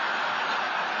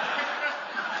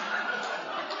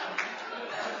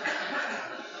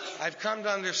 I've come to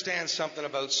understand something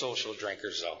about social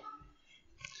drinkers, though.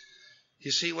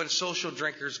 You see, when social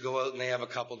drinkers go out and they have a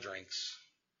couple drinks,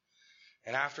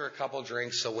 and after a couple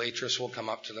drinks, the waitress will come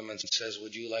up to them and says,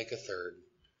 would you like a third?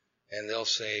 And they'll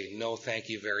say, no, thank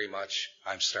you very much.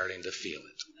 I'm starting to feel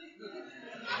it.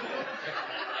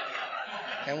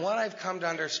 And what I've come to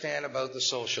understand about the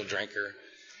social drinker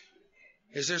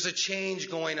is there's a change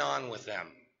going on with them.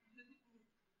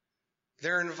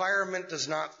 Their environment does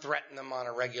not threaten them on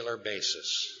a regular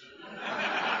basis.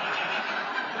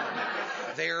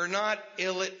 They are not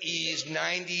ill at ease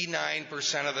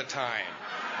 99% of the time.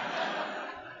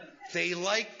 They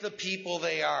like the people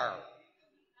they are.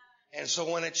 And so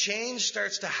when a change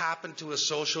starts to happen to a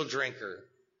social drinker,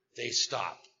 they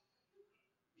stop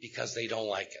because they don't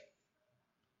like it.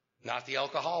 Not the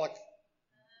alcoholic.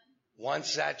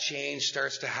 Once that change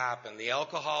starts to happen, the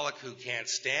alcoholic who can't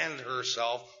stand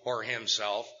herself or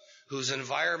himself, whose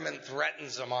environment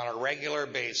threatens them on a regular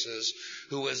basis,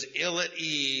 who is ill at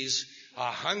ease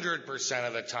 100%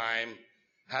 of the time,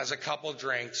 has a couple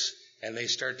drinks, and they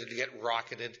start to get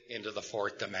rocketed into the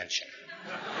fourth dimension.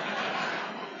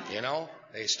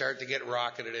 They start to get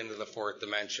rocketed into the fourth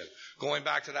dimension. Going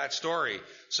back to that story.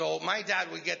 So my dad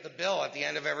would get the bill at the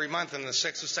end of every month, and the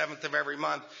 6th or 7th of every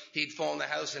month, he'd phone the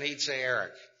house and he'd say,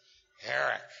 Eric,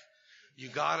 you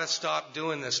gotta stop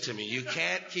doing this to me. You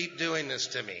can't keep doing this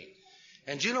to me.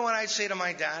 And do you know what I'd say to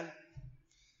my dad?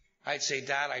 I'd say,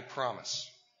 Dad, I promise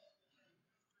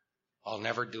I'll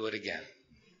never do it again.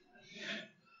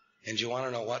 And do you want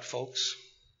to know what, folks?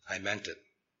 I meant it.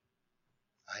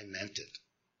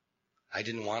 I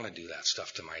didn't want to do that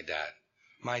stuff to my dad.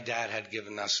 My dad had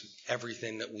given us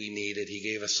everything that we needed. He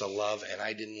gave us the love, and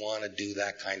I didn't want to do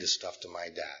that kind of stuff to my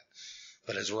dad.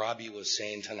 But as Robbie was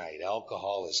saying tonight,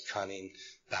 alcohol is cunning,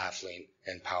 baffling,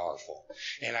 and powerful.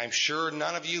 And I'm sure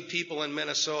none of you people in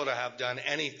Minnesota have done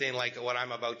anything like what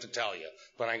I'm about to tell you,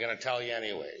 but I'm going to tell you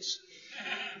anyways.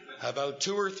 About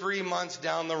 2 or 3 months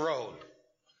down the road,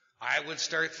 I would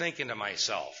start thinking to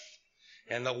myself,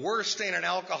 and the worst thing an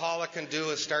alcoholic can do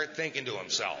is start thinking to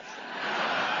himself.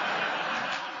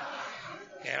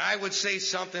 And I would say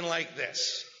something like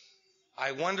this: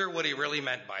 I wonder what he really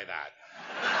meant by that.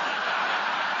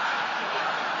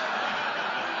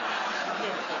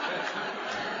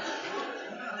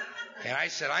 And I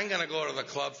said, I'm going to go to the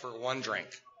club for one drink.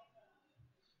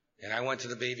 And I went to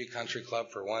the Bayview Country Club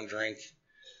for one drink.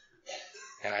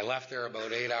 And I left there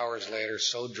about 8 hours later,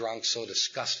 so drunk, so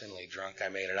disgustingly drunk, I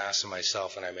made an ass of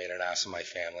myself and I made an ass of my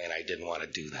family, and I didn't want to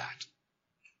do that.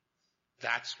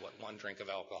 That's what one drink of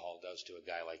alcohol does to a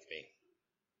guy like me.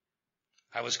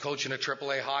 I was coaching a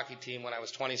AAA hockey team when I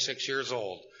was 26 years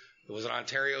old. It was an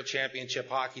Ontario Championship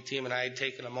hockey team, and I had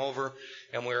taken them over,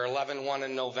 and we were 11-1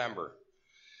 in November.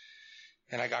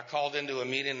 And I got called into a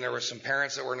meeting, and there were some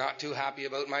parents that were not too happy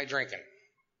about my drinking.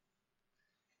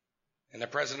 And the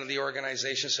president of the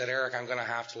organization said, Eric, I'm going to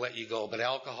have to let you go. But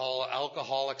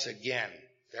alcoholics, again,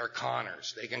 they're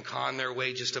conners. They can con their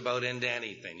way just about into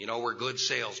anything. You know, we're good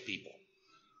salespeople.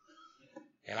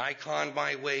 And I conned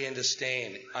my way into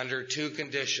staying under 2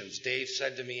 conditions. Dave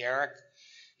said to me, Eric,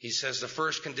 he says, the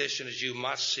first condition is you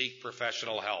must seek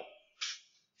professional help.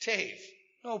 Dave,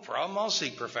 no problem. I'll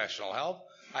seek professional help.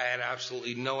 I had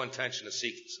absolutely no intention of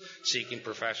seeking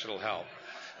professional help.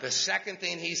 The second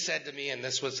thing he said to me, and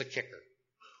this was the kicker,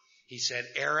 he said,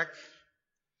 Eric,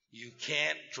 you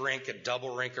can't drink at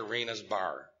Double Rink Arena's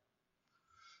bar.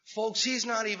 Folks, he's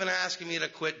not even asking me to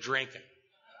quit drinking.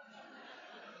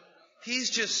 He's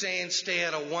just saying stay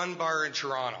at a one bar in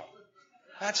Toronto.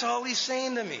 That's all he's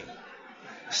saying to me.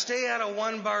 Stay at a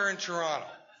one bar in Toronto.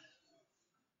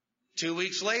 2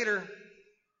 weeks later,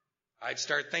 I'd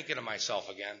start thinking to myself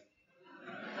again.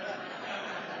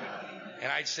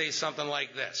 And I'd say something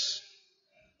like this: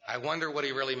 I wonder what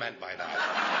he really meant by that.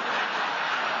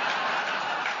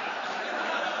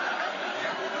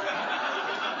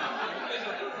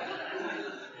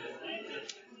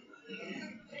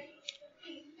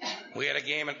 We had a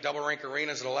game at Double Rink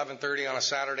Arenas at 11:30 on a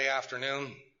Saturday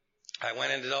afternoon. I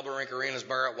went into Double Rink Arena's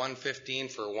bar at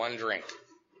 1:15 for one drink.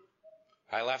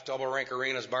 I left Double Rink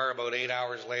Arena's bar about 8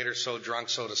 hours later, so drunk,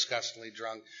 so disgustingly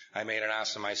drunk, I made an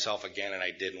ass of myself again, and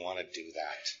I didn't want to do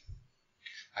that.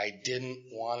 I didn't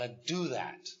want to do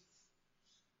that.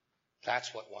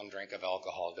 That's what one drink of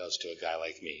alcohol does to a guy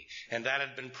like me. And that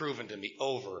had been proven to me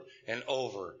over and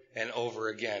over and over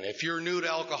again. If you're new to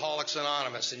Alcoholics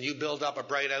Anonymous and you build up a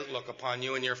bright outlook upon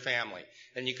you and your family,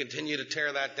 and you continue to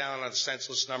tear that down on a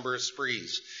senseless number of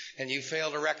sprees, and you fail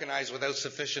to recognize without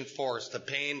sufficient force the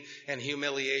pain and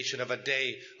humiliation of a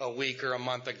day, a week, or a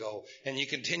month ago, and you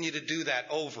continue to do that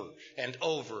over and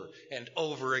over and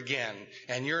over again,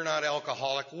 and you're not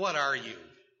alcoholic, what are you?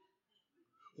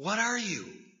 What are you?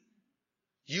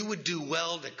 You would do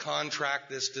well to contract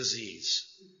this disease.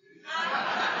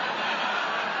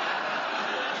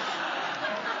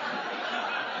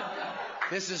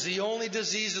 This is the only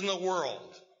disease in the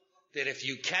world that if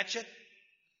you catch it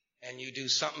and you do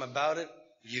something about it,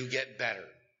 you get better.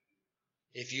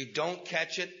 If you don't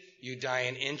catch it, you die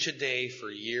an inch a day for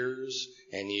years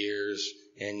and years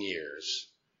and years.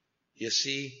 You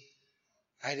see,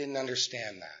 I didn't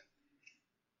understand that.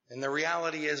 And the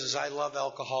reality is I love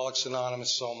Alcoholics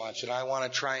Anonymous so much, and I want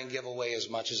to try and give away as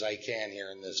much as I can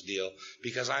here in this deal,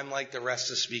 because I'm like the rest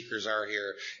of the speakers are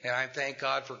here. And I thank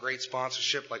God for great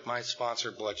sponsorship like my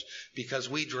sponsor, Butch, because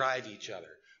we drive each other.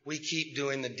 We keep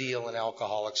doing the deal in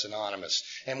Alcoholics Anonymous,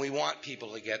 and we want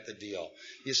people to get the deal.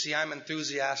 You see, I'm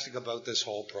enthusiastic about this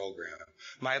whole program.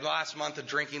 My last month of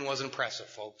drinking was impressive,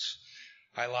 folks.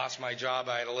 I lost my job.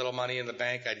 I had a little money in the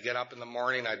bank. I'd get up in the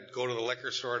morning. I'd go to the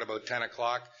liquor store at about 10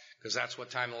 o'clock because that's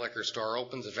what time the liquor store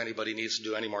opens if anybody needs to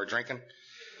do any more drinking.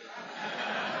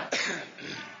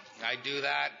 I'd do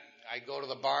that. I'd go to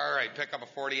the bar. I'd pick up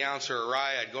a 40-ouncer of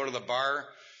rye. I'd go to the bar.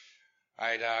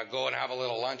 I'd go and have a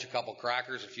little lunch, a couple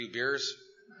crackers, a few beers.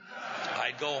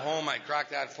 I'd go home. I'd crack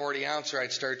that 40-ouncer.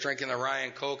 I'd start drinking the rye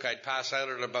and Coke. I'd pass out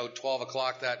at about 12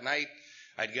 o'clock that night.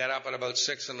 I'd get up at about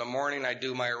 6 in the morning. I'd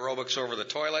do my aerobics over the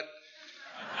toilet.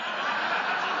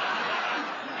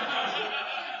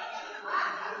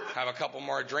 Have a couple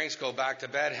more drinks, go back to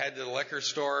bed, head to the liquor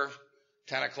store.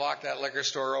 10 o'clock, that liquor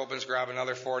store opens, grab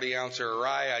another 40-ouncer of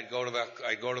rye. I'd go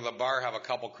to the bar, have a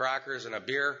couple crackers and a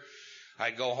beer.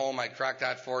 I'd go home, I'd crack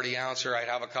that 40-ouncer, I'd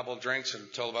have a couple drinks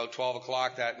until about 12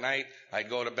 o'clock that night. I'd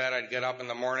go to bed, I'd get up in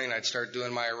the morning, I'd start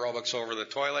doing my aerobics over the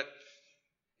toilet.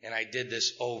 And I did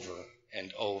this over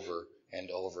and over and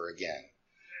over again.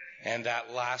 And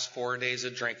that last 4 days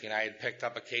of drinking, I had picked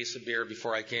up a case of beer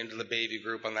before I came to the baby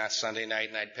group on that Sunday night,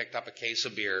 and I'd picked up a case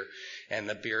of beer, and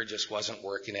the beer just wasn't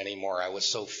working anymore. I was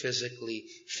so physically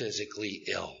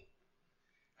ill.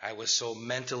 I was so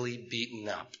mentally beaten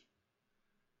up.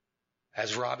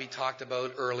 As Robbie talked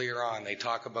about earlier on, they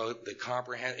talk about the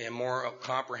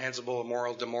comprehensible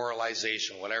moral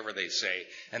demoralization, whatever they say.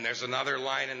 And there's another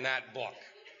line in that book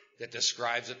that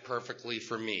describes it perfectly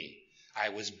for me. I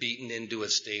was beaten into a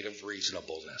state of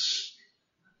reasonableness.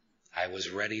 I was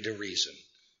ready to reason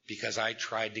because I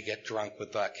tried to get drunk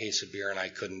with that case of beer and I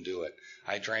couldn't do it.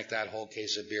 I drank that whole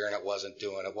case of beer and it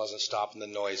wasn't stopping the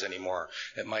noise anymore.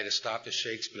 It might have stopped the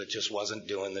shakes, but it just wasn't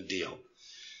doing the deal.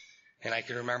 And I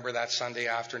can remember that Sunday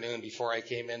afternoon before I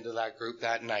came into that group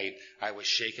that night, I was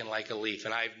shaking like a leaf.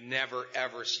 And I've never,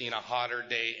 ever seen a hotter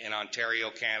day in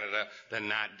Ontario, Canada than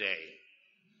that day.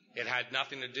 It had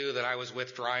nothing to do that I was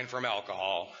withdrawing from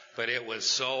alcohol, but it was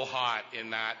so hot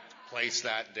in that place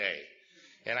that day.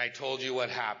 And I told you what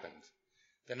happened.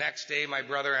 The next day, my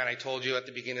brother, and I told you at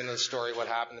the beginning of the story what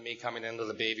happened to me coming into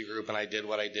the baby group, and I did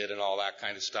what I did and all that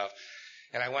kind of stuff.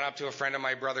 And I went up to a friend of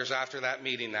my brother's after that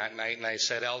meeting that night, and I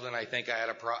said, Eldon, I think I have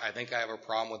a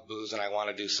problem with booze, and I want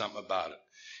to do something about it.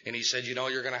 And he said, you know,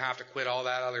 you're going to have to quit all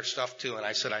that other stuff too. And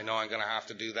I said, I know I'm going to have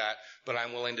to do that, but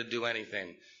I'm willing to do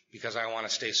anything because I want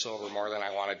to stay sober more than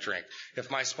I want to drink.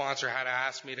 If my sponsor had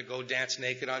asked me to go dance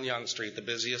naked on Yonge Street, the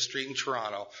busiest street in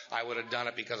Toronto, I would have done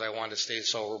it because I wanted to stay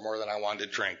sober more than I wanted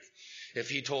to drink. If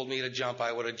he told me to jump,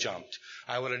 I would have jumped.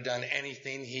 I would have done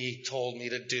anything he told me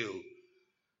to do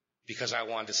because I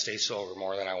wanted to stay sober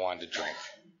more than I wanted to drink.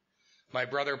 My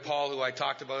brother Paul, who I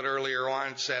talked about earlier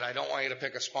on, said, I don't want you to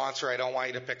pick a sponsor. I don't want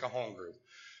you to pick a home group.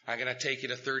 I'm going to take you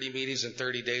to 30 meetings in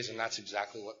 30 days, and that's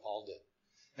exactly what Paul did.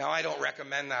 Now, I don't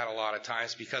recommend that a lot of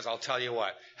times because I'll tell you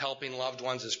what, helping loved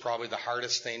ones is probably the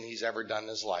hardest thing he's ever done in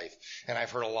his life. And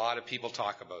I've heard a lot of people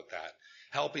talk about that.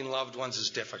 Helping loved ones is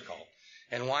difficult.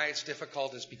 And why it's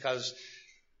difficult is because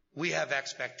we have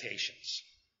expectations.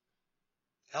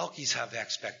 Elkies have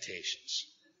expectations.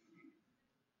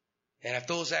 And if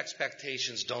those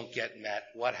expectations don't get met,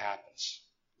 what happens?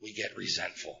 We get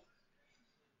resentful.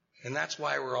 And that's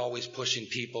why we're always pushing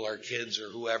people, our kids or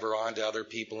whoever, on to other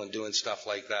people and doing stuff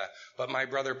like that. But my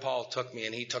brother Paul took me,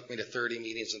 and he took me to 30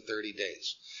 meetings in 30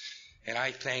 days. And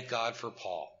I thank God for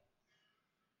Paul.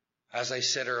 As I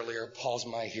said earlier, Paul's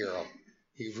my hero.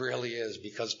 He really is,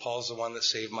 because Paul's the one that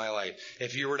saved my life.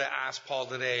 If you were to ask Paul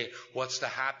today, what's the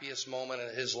happiest moment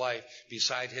in his life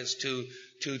beside his two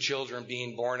children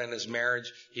being born in his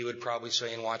marriage, he would probably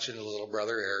say, and watching his little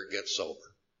brother Eric get sober.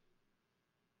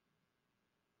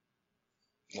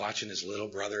 Watching his little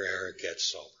brother Eric get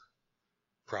sober.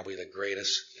 Probably the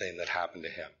greatest thing that happened to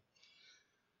him.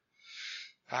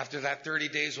 After that 30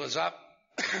 days was up,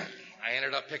 I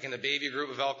ended up picking the baby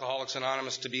group of Alcoholics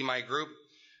Anonymous to be my group.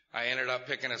 I ended up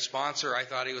picking a sponsor. I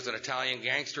thought he was an Italian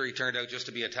gangster. He turned out just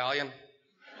to be Italian.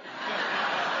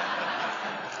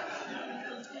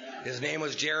 His name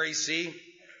was Jerry C.,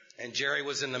 and Jerry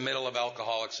was in the middle of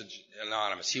Alcoholics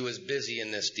Anonymous. He was busy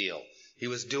in this deal. He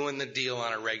was doing the deal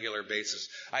on a regular basis.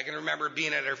 I can remember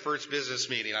being at our first business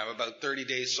meeting. I'm about 30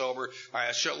 days sober.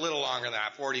 A little longer than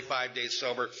that, 45 days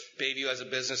sober. Bayview has a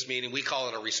business meeting. We call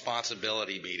it a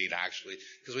responsibility meeting, actually,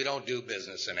 because we don't do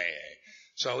business in AA.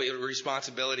 So a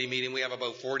responsibility meeting, we have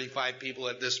about 45 people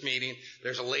at this meeting.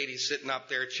 There's a lady sitting up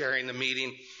there chairing the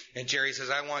meeting, and Jerry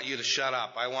says, I want you to shut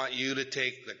up. I want you to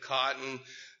take the cotton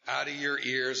out of your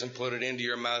ears and put it into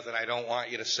your mouth, and I don't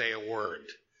want you to say a word.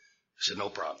 I said, no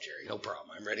problem, Jerry, no problem.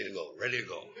 I'm ready to go, ready to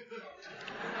go.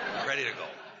 Ready to go.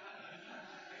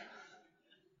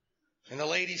 And the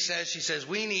lady says, she says,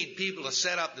 we need people to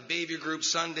set up the baby group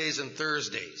Sundays and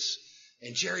Thursdays.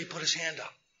 And Jerry put his hand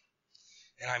up.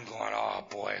 And I'm going, oh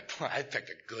boy, I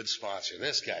picked a good sponsor.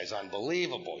 This guy's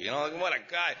unbelievable. You know, what a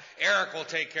guy. Eric will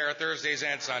take care of Thursdays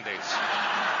and Sundays.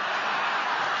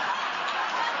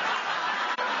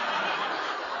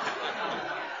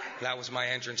 That was my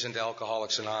entrance into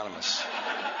Alcoholics Anonymous.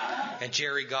 And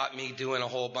Jerry got me doing a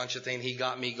whole bunch of things. He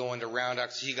got me going to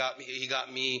roundups. He got me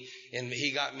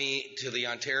to the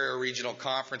Ontario Regional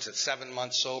Conference at 7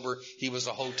 months sober. He was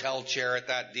a hotel chair at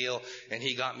that deal, and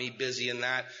he got me busy in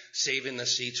that, saving the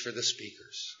seats for the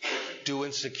speakers,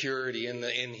 doing security in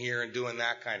here and doing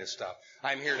that kind of stuff.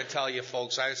 I'm here to tell you,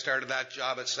 folks, I started that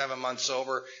job at 7 months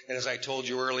sober, and as I told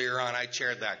you earlier on, I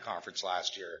chaired that conference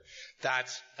last year.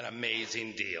 That's an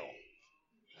amazing deal.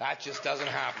 That just doesn't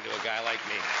happen to a guy like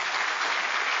me.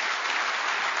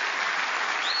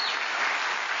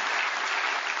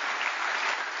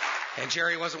 And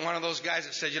Jerry wasn't one of those guys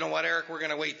that said, you know what, Eric, we're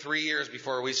going to wait 3 years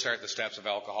before we start the steps of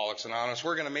Alcoholics Anonymous.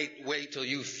 We're going to wait till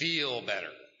you feel better.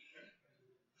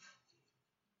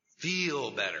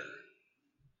 Feel better.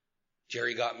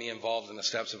 Jerry got me involved in the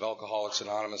steps of Alcoholics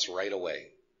Anonymous right away.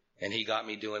 And he got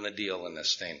me doing the deal in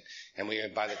this thing. And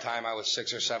by the time I was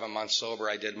 6 or 7 months sober,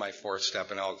 I did my fourth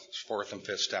and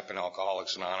fifth step in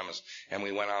Alcoholics Anonymous. And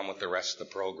we went on with the rest of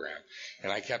the program.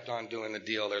 And I kept on doing the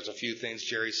deal. There's a few things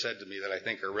Jerry said to me that I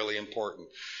think are really important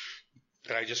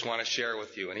that I just want to share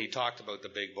with you. And he talked about the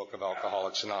big book of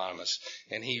Alcoholics Anonymous.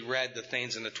 And he read the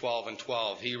things in the 12 and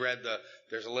 12. He read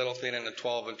there's a little thing in the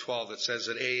 12 and 12 that says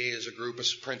that AA is a group of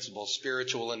principles,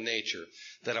 spiritual in nature,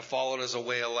 that if followed as a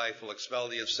way of life will expel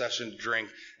the obsession to drink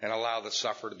and allow the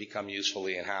sufferer to become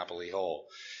usefully and happily whole.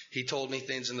 He told me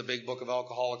things in the big book of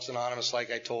Alcoholics Anonymous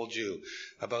like I told you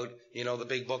about, the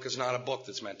big book is not a book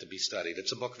that's meant to be studied.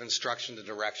 It's a book of instruction, the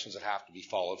directions that have to be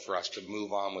followed for us to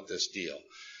move on with this deal.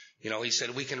 He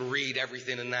said we can read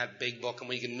everything in that big book and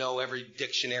we can know every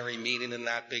dictionary meaning in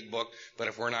that big book, but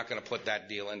if we're not going to put that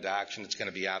deal into action, it's going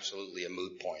to be absolutely a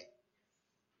moot point.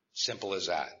 Simple as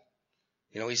that.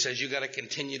 He says you got to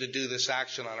continue to do this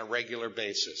action on a regular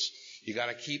basis. You got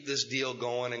to keep this deal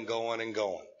going and going and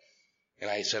going. And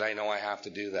I said, I know I have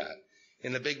to do that.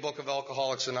 In the big book of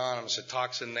Alcoholics Anonymous, it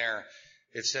talks in there,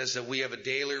 it says that we have a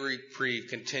daily reprieve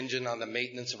contingent on the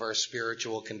maintenance of our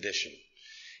spiritual condition.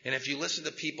 And if you listen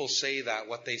to people say that,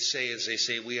 what they say is they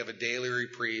say we have a daily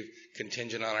reprieve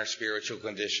contingent on our spiritual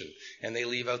condition. And they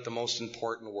leave out the most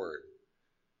important word.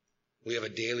 We have a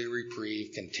daily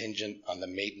reprieve contingent on the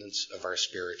maintenance of our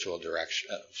spiritual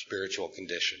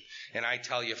condition. And I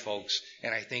tell you folks,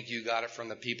 and I think you got it from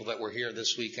the people that were here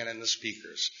this weekend and the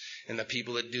speakers, and the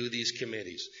people that do these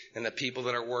committees, and the people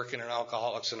that are working in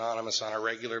Alcoholics Anonymous on a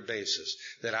regular basis,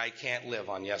 that I can't live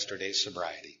on yesterday's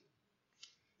sobriety.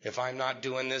 If I'm not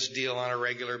doing this deal on a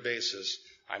regular basis,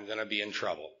 I'm going to be in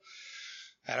trouble.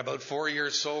 At about 4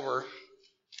 years sober,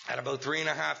 at about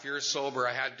 3.5 years sober,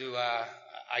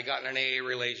 I got in an AA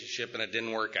relationship and it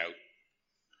didn't work out.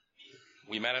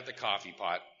 We met at the coffee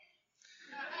pot.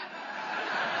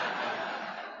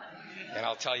 And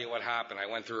I'll tell you what happened.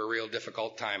 I went through a real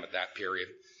difficult time at that period.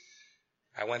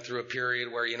 I went through a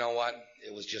period where,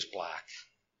 it was just black.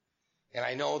 And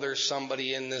I know there's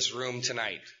somebody in this room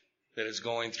tonight that is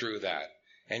going through that.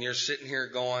 And you're sitting here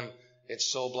going, it's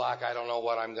so black, I don't know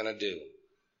what I'm going to do.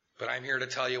 But I'm here to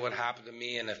tell you what happened to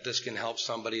me, and if this can help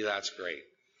somebody, that's great.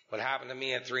 What happened to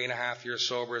me at 3.5 years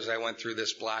sober is I went through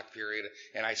this black period,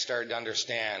 and I started to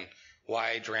understand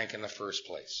why I drank in the first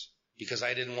place. Because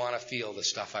I didn't want to feel the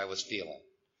stuff I was feeling.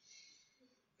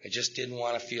 I just didn't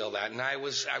want to feel that. And I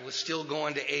was still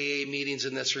going to AA meetings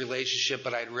in this relationship,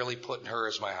 but I'd really put her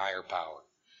as my higher power.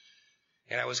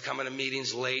 And I was coming to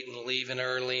meetings late and leaving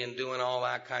early and doing all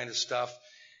that kind of stuff.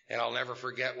 And I'll never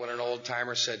forget what an old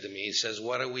timer said to me. He says,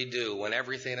 what do we do? When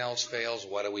everything else fails,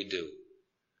 what do?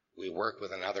 We work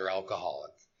with another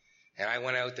alcoholic. And I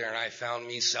went out there and I found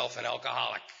myself an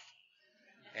alcoholic.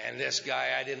 And this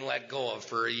guy I didn't let go of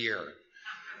for a year.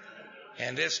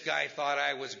 And this guy thought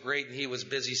I was great and he was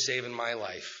busy saving my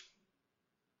life.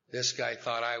 This guy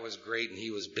thought I was great and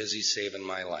he was busy saving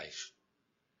my life.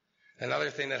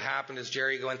 Another thing that happened is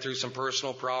Jerry went through some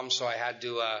personal problems, so I had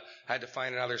to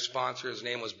find another sponsor. His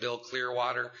name was Bill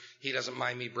Clearwater. He doesn't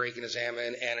mind me breaking his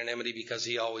anonymity because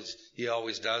he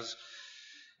always does.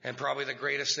 And probably the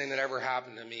greatest thing that ever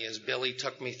happened to me is Billy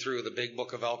took me through the big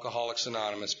book of Alcoholics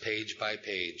Anonymous page by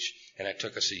page, and it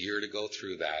took us a year to go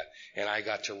through that. And I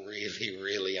got to really,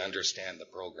 really understand the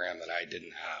program that I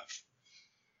didn't have.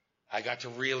 I got to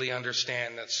really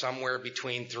understand that somewhere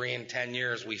between 3 and 10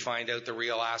 years, we find out the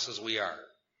real asses we are.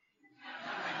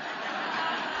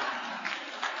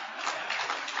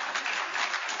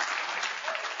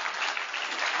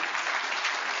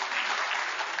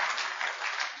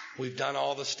 We've done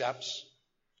all the steps.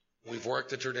 We've worked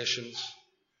the traditions.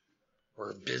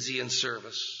 We're busy in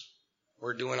service.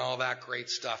 We're doing all that great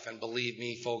stuff. And believe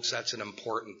me, folks, that's an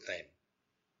important thing.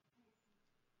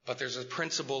 But there's a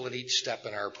principle at each step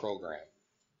in our program.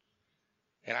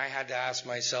 And I had to ask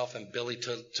myself, and Billy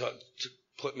to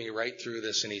put me right through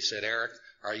this, and he said, Eric,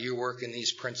 are you working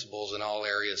these principles in all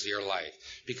areas of your life?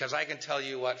 Because I can tell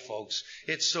you what, folks,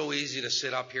 it's so easy to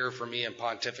sit up here for me and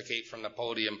pontificate from the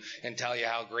podium and tell you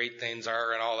how great things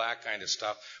are and all that kind of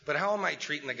stuff. But how am I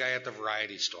treating the guy at the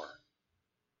variety store?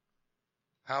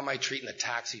 How am I treating the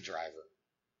taxi driver?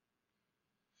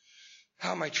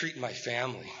 How am I treating my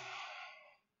family?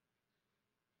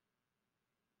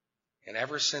 And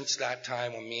ever since that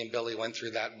time when me and Billy went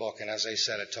through that book, and as I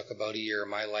said, it took about a year,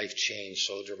 my life changed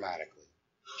so dramatically.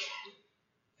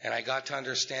 And I got to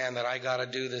understand that I got to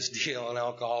do this deal in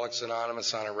Alcoholics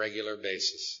Anonymous on a regular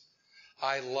basis.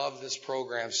 I love this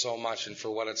program so much and for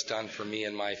what it's done for me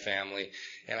and my family.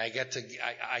 And I get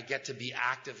to be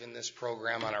active in this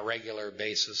program on a regular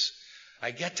basis.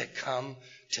 I get to come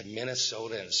to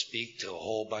Minnesota and speak to a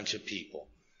whole bunch of people.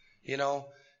 You know,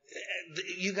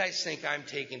 you guys think I'm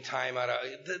taking time out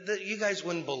of, you guys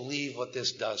wouldn't believe what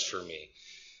this does for me.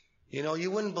 You know,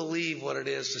 you wouldn't believe what it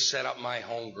is to set up my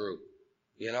home group.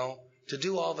 You know, to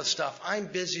do all the stuff. I'm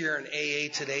busier in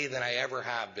AA today than I ever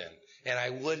have been. And I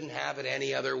wouldn't have it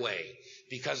any other way.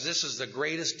 Because this is the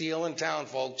greatest deal in town,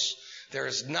 folks. There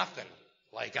is nothing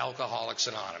like Alcoholics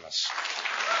Anonymous.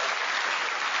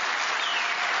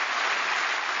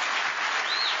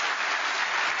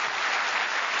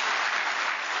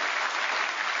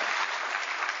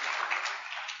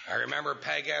 I remember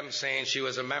Peg M saying she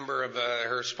was a member of,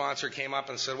 her sponsor came up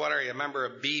and said, "What are you, a member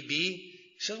of BB?"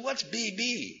 She said, "What's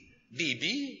BB?"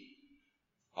 BB?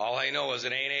 All I know is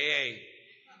it ain't AA.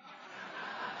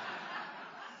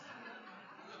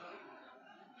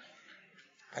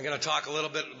 I'm going to talk a little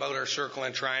bit about our circle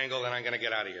and triangle, then I'm going to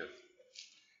get out of here.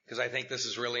 Because I think this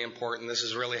is really important. This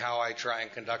is really how I try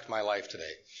and conduct my life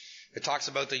today. It talks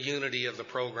about the unity of the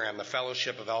program, the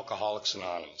fellowship of Alcoholics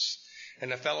Anonymous.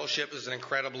 And the fellowship is an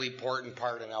incredibly important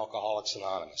part in Alcoholics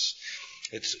Anonymous.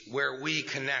 It's where we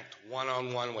connect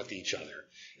one-on-one with each other.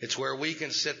 It's where we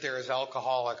can sit there as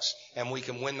alcoholics and we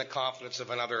can win the confidence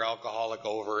of another alcoholic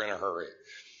over in a hurry.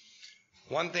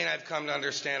 One thing I've come to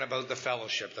understand about the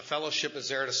fellowship is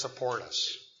there to support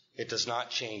us. It does not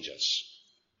change us.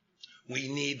 We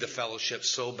need the fellowship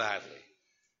so badly,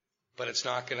 but it's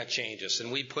not going to change us.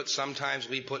 And sometimes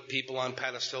we put people on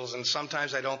pedestals, and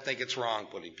sometimes I don't think it's wrong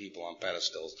putting people on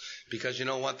pedestals. Because you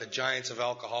know what? The giants of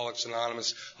Alcoholics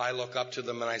Anonymous, I look up to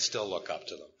them and I still look up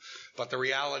to them. But the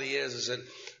reality is that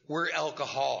we're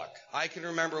alcoholic. I can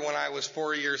remember when I was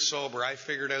 4 years sober, I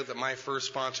figured out that my first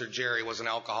sponsor, Jerry, was an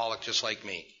alcoholic just like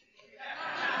me.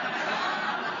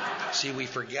 See, we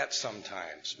forget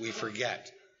sometimes. We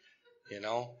forget, you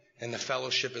know, and the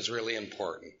fellowship is really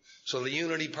important. So the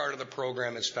unity part of the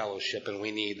program is fellowship, and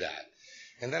we need that.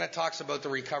 And then it talks about the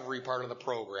recovery part of the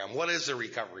program. What is the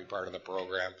recovery part of the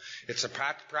program? It's a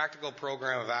practical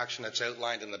program of action that's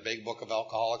outlined in the big book of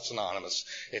Alcoholics Anonymous.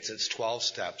 It's its 12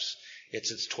 steps. It's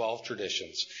its 12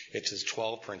 traditions. It's its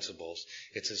 12 principles.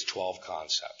 It's its 12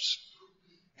 concepts.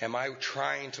 Am I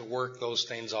trying to work those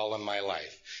things all in my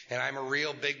life? And I'm a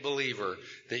real big believer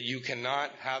that you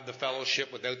cannot have the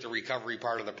fellowship without the recovery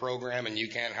part of the program, and you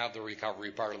can't have the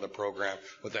recovery part of the program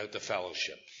without the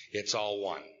fellowship. It's all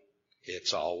one.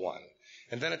 It's all one.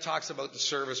 And then it talks about the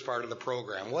service part of the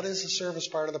program. What is the service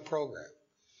part of the program?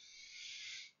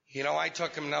 You know, I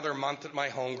took another month at my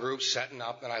home group setting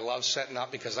up, and I love setting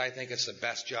up because I think it's the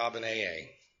best job in AA.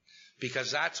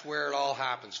 Because that's where it all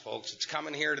happens, folks. It's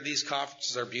coming here to these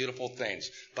conferences are beautiful things,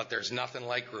 but there's nothing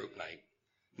like group night.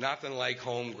 Nothing like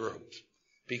home group.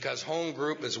 Because home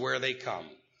group is where they come.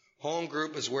 Home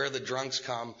group is where the drunks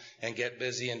come and get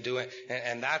busy and do it.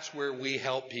 And that's where we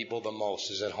help people the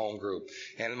most, is at home group.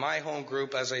 And in my home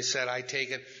group, as I said, I take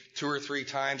it 2 or 3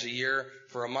 times a year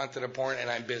for a month at a point, and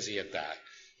I'm busy at that.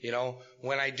 You know,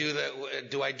 when I do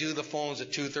the phones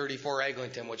at 234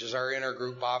 Eglinton, which is our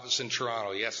intergroup office in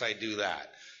Toronto? Yes, I do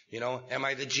that. You know, am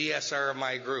I the GSR of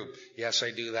my group? Yes, I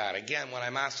do that. Again, when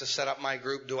I'm asked to set up my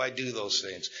group, do I do those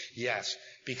things? Yes,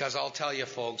 because I'll tell you,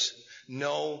 folks,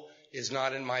 no is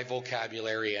not in my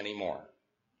vocabulary anymore.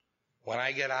 When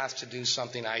I get asked to do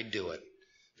something, I do it.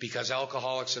 Because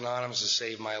Alcoholics Anonymous has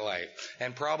saved my life.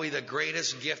 And probably the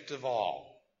greatest gift of all,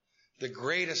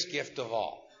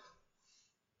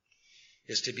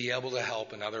 is to be able to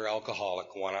help another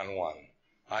alcoholic one-on-one.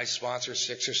 I sponsor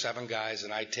 6 or 7 guys,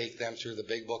 and I take them through the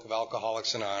big book of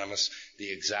Alcoholics Anonymous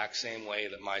the exact same way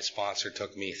that my sponsor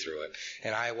took me through it.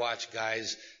 And I watch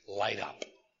guys light up.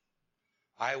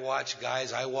 I watch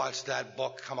that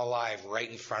book come alive right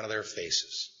in front of their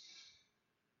faces.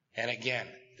 And again,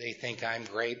 they think I'm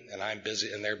great, and I'm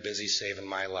busy, and they're busy saving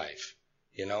my life.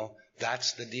 You know,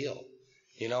 that's the deal.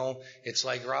 You know, it's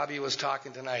like Robbie was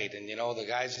talking tonight, and, you know, the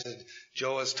guys that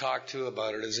Joe has talked to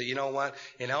about it is that, you know what,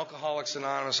 in Alcoholics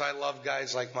Anonymous, I love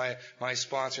guys like my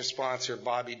sponsor,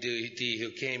 Bobby D, who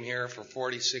came here for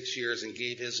 46 years and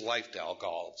gave his life to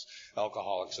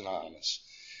Alcoholics Anonymous.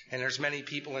 And there's many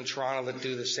people in Toronto that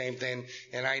do the same thing,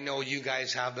 and I know you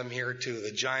guys have them here too,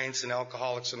 the giants in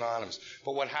Alcoholics Anonymous.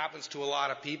 But what happens to a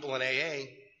lot of people in AA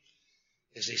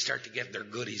is they start to get their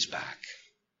goodies back.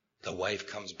 The wife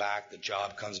comes back, the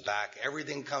job comes back,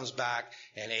 everything comes back,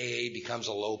 and AA becomes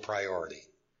a low priority.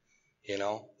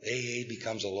 AA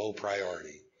becomes a low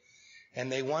priority.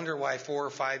 And they wonder why 4 or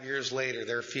 5 years later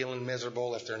they're feeling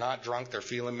miserable. If they're not drunk, they're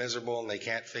feeling miserable and they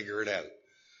can't figure it out.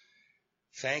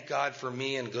 Thank God for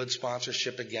me and good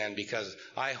sponsorship again, because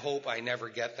I hope I never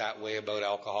get that way about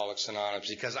Alcoholics Anonymous,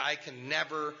 because I can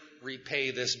never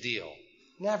repay this deal.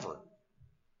 Never.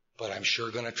 But I'm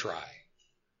sure going to try.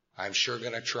 I'm sure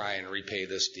going to try and repay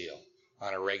this deal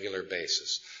on a regular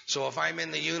basis. So if I'm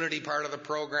in the unity part of the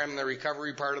program, the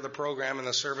recovery part of the program, and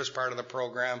the service part of the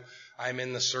program, I'm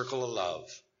in the circle of love.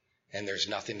 And there's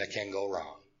nothing that can go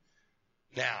wrong.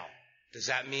 Now, does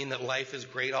that mean that life is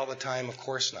great all the time? Of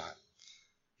course not.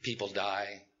 People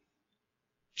die.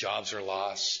 Jobs are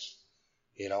lost.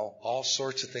 All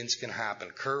sorts of things can happen.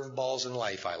 Curveballs in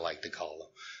life, I like to call them.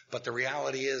 But the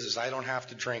reality is I don't have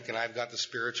to drink, and I've got the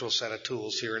spiritual set of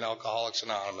tools here in Alcoholics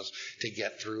Anonymous to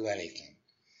get through anything.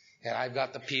 And I've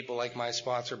got the people like my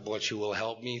sponsor, Butch, who will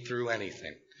help me through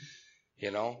anything.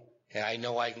 And I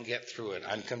know I can get through it.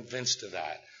 I'm convinced of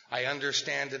that. I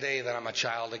understand today that I'm a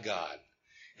child of God.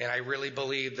 And I really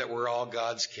believe that we're all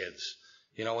God's kids.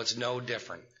 It's no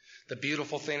different. The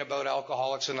beautiful thing about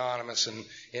Alcoholics Anonymous and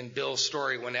in Bill's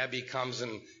story when Ebby comes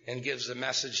and gives the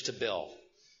message to Bill,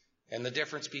 and the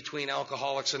difference between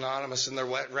Alcoholics Anonymous and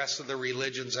the rest of the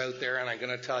religions out there, and I'm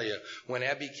going to tell you, when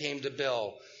Ebby came to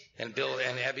Bill and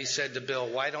Ebby said to Bill,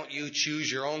 why don't you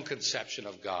choose your own conception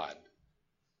of God?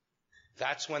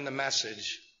 That's when the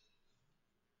message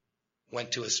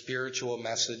went to a spiritual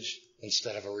message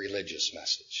instead of a religious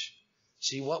message.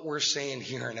 See, what we're saying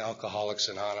here in Alcoholics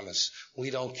Anonymous,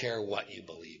 we don't care what you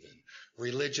believe in.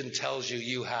 Religion tells you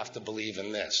you have to believe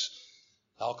in this.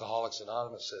 Alcoholics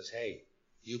Anonymous says, hey,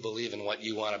 you believe in what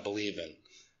you want to believe in,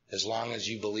 as long as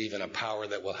you believe in a power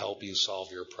that will help you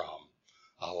solve your problem.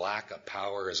 A lack of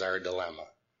power is our dilemma.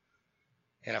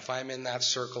 And if I'm in that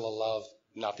circle of love,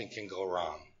 nothing can go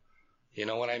wrong. You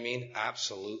know what I mean?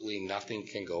 Absolutely nothing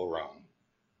can go wrong.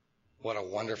 What a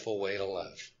wonderful way to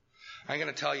live. I'm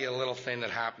going to tell you a little thing that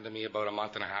happened to me about a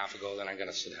month and a half ago, then I'm going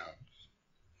to sit down.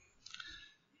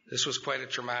 This was quite a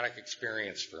traumatic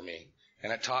experience for me,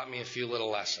 and it taught me a few little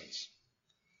lessons.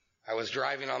 I was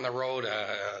driving on the road,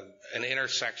 an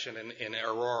intersection in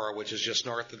Aurora, which is just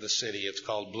north of the city. It's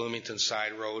called Bloomington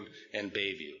Side Road and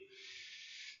Bayview.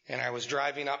 And I was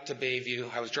driving up to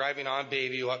Bayview. I was driving on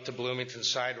Bayview up to Bloomington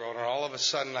Side Road, and all of a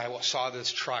sudden I saw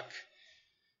this truck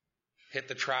hit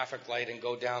the traffic light and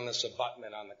go down this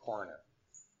abutment on the corner.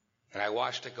 And I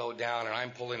watched it go down, and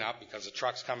I'm pulling up because the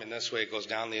truck's coming this way. It goes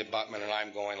down the abutment, and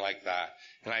I'm going like that.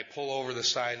 And I pull over the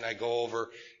side, and I go over,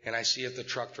 and I see if the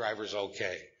truck driver's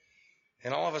okay.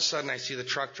 And all of a sudden, I see the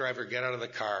truck driver get out of the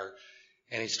car,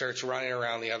 and he starts running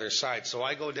around the other side. So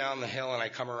I go down the hill, and I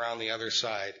come around the other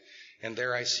side, and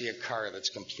there I see a car that's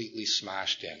completely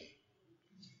smashed in.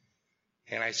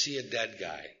 And I see a dead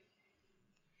guy.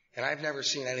 And I've never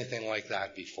seen anything like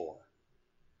that before.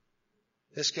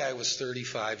 This guy was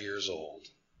 35 years old.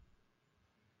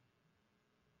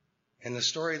 And the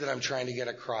story that I'm trying to get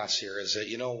across here is that,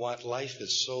 you know what? Life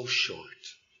is so short.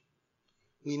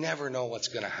 We never know what's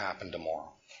going to happen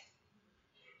tomorrow.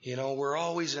 We're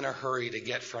always in a hurry to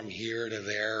get from here to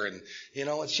there, and,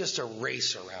 it's just a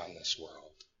race around this world.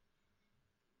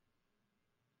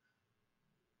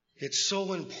 It's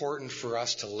so important for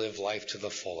us to live life to the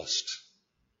fullest.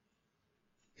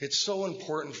 It's so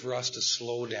important for us to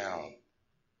slow down.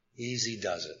 Easy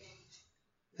does it.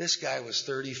 This guy was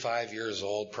 35 years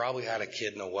old, probably had a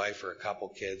kid and a wife or a couple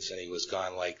kids, and he was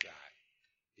gone like that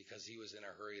because he was in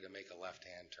a hurry to make a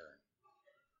left-hand turn.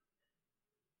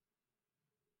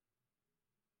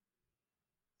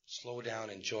 Slow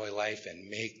down, enjoy life, and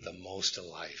make the most of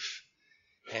life.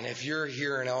 And if you're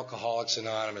here in Alcoholics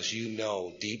Anonymous, you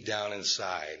know deep down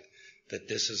inside that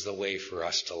this is the way for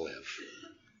us to live.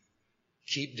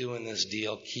 Keep doing this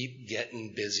deal. Keep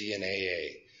getting busy in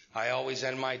AA. I always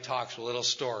end my talks with a little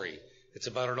story. It's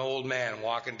about an old man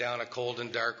walking down a cold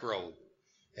and dark road.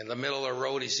 In the middle of the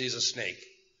road, he sees a snake.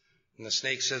 And the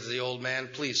snake says to the old man,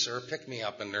 please, sir, pick me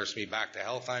up and nurse me back to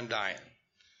health. I'm dying.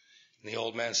 And the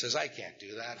old man says, I can't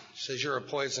do that. He says, you're a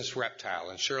poisonous reptile,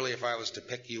 and surely if I was to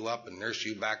pick you up and nurse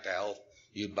you back to health,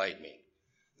 you'd bite me.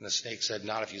 And the snake said,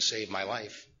 not if you save my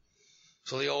life.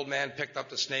 So the old man picked up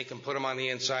the snake and put him on the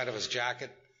inside of his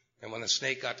jacket, and when the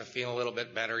snake got to feel a little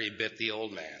bit better, he bit the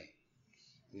old man.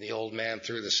 And the old man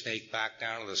threw the snake back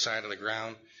down to the side of the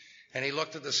ground, and he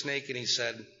looked at the snake and he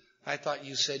said, I thought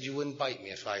you said you wouldn't bite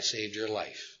me if I saved your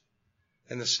life.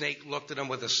 And the snake looked at him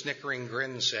with a snickering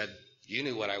grin and said, you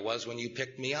knew what I was when you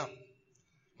picked me up.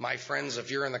 My friends,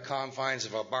 if you're in the confines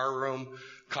of a bar room,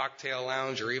 cocktail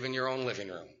lounge, or even your own living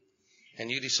room, and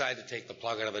you decide to take the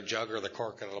plug out of the jug or the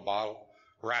cork out of the bottle,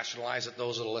 rationalize it,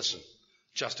 those that'll listen.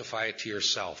 Justify it to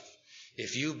yourself.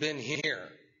 If you've been here,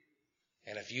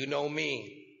 and if you know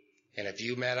me, and if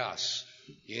you met us,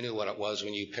 you knew what it was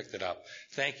when you picked it up.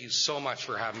 Thank you so much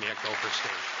for having me at Gopher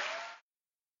State.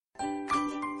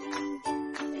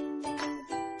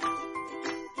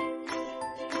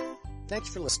 Thanks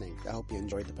for listening. I hope you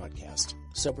enjoyed the podcast.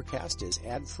 Sobercast is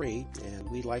ad-free, and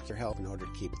we'd like your help in order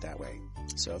to keep it that way.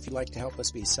 So if you'd like to help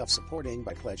us be self-supporting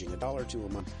by pledging $1 or $2 a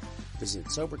month, visit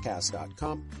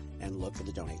Sobercast.com and look for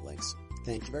the donate links.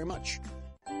 Thank you very much.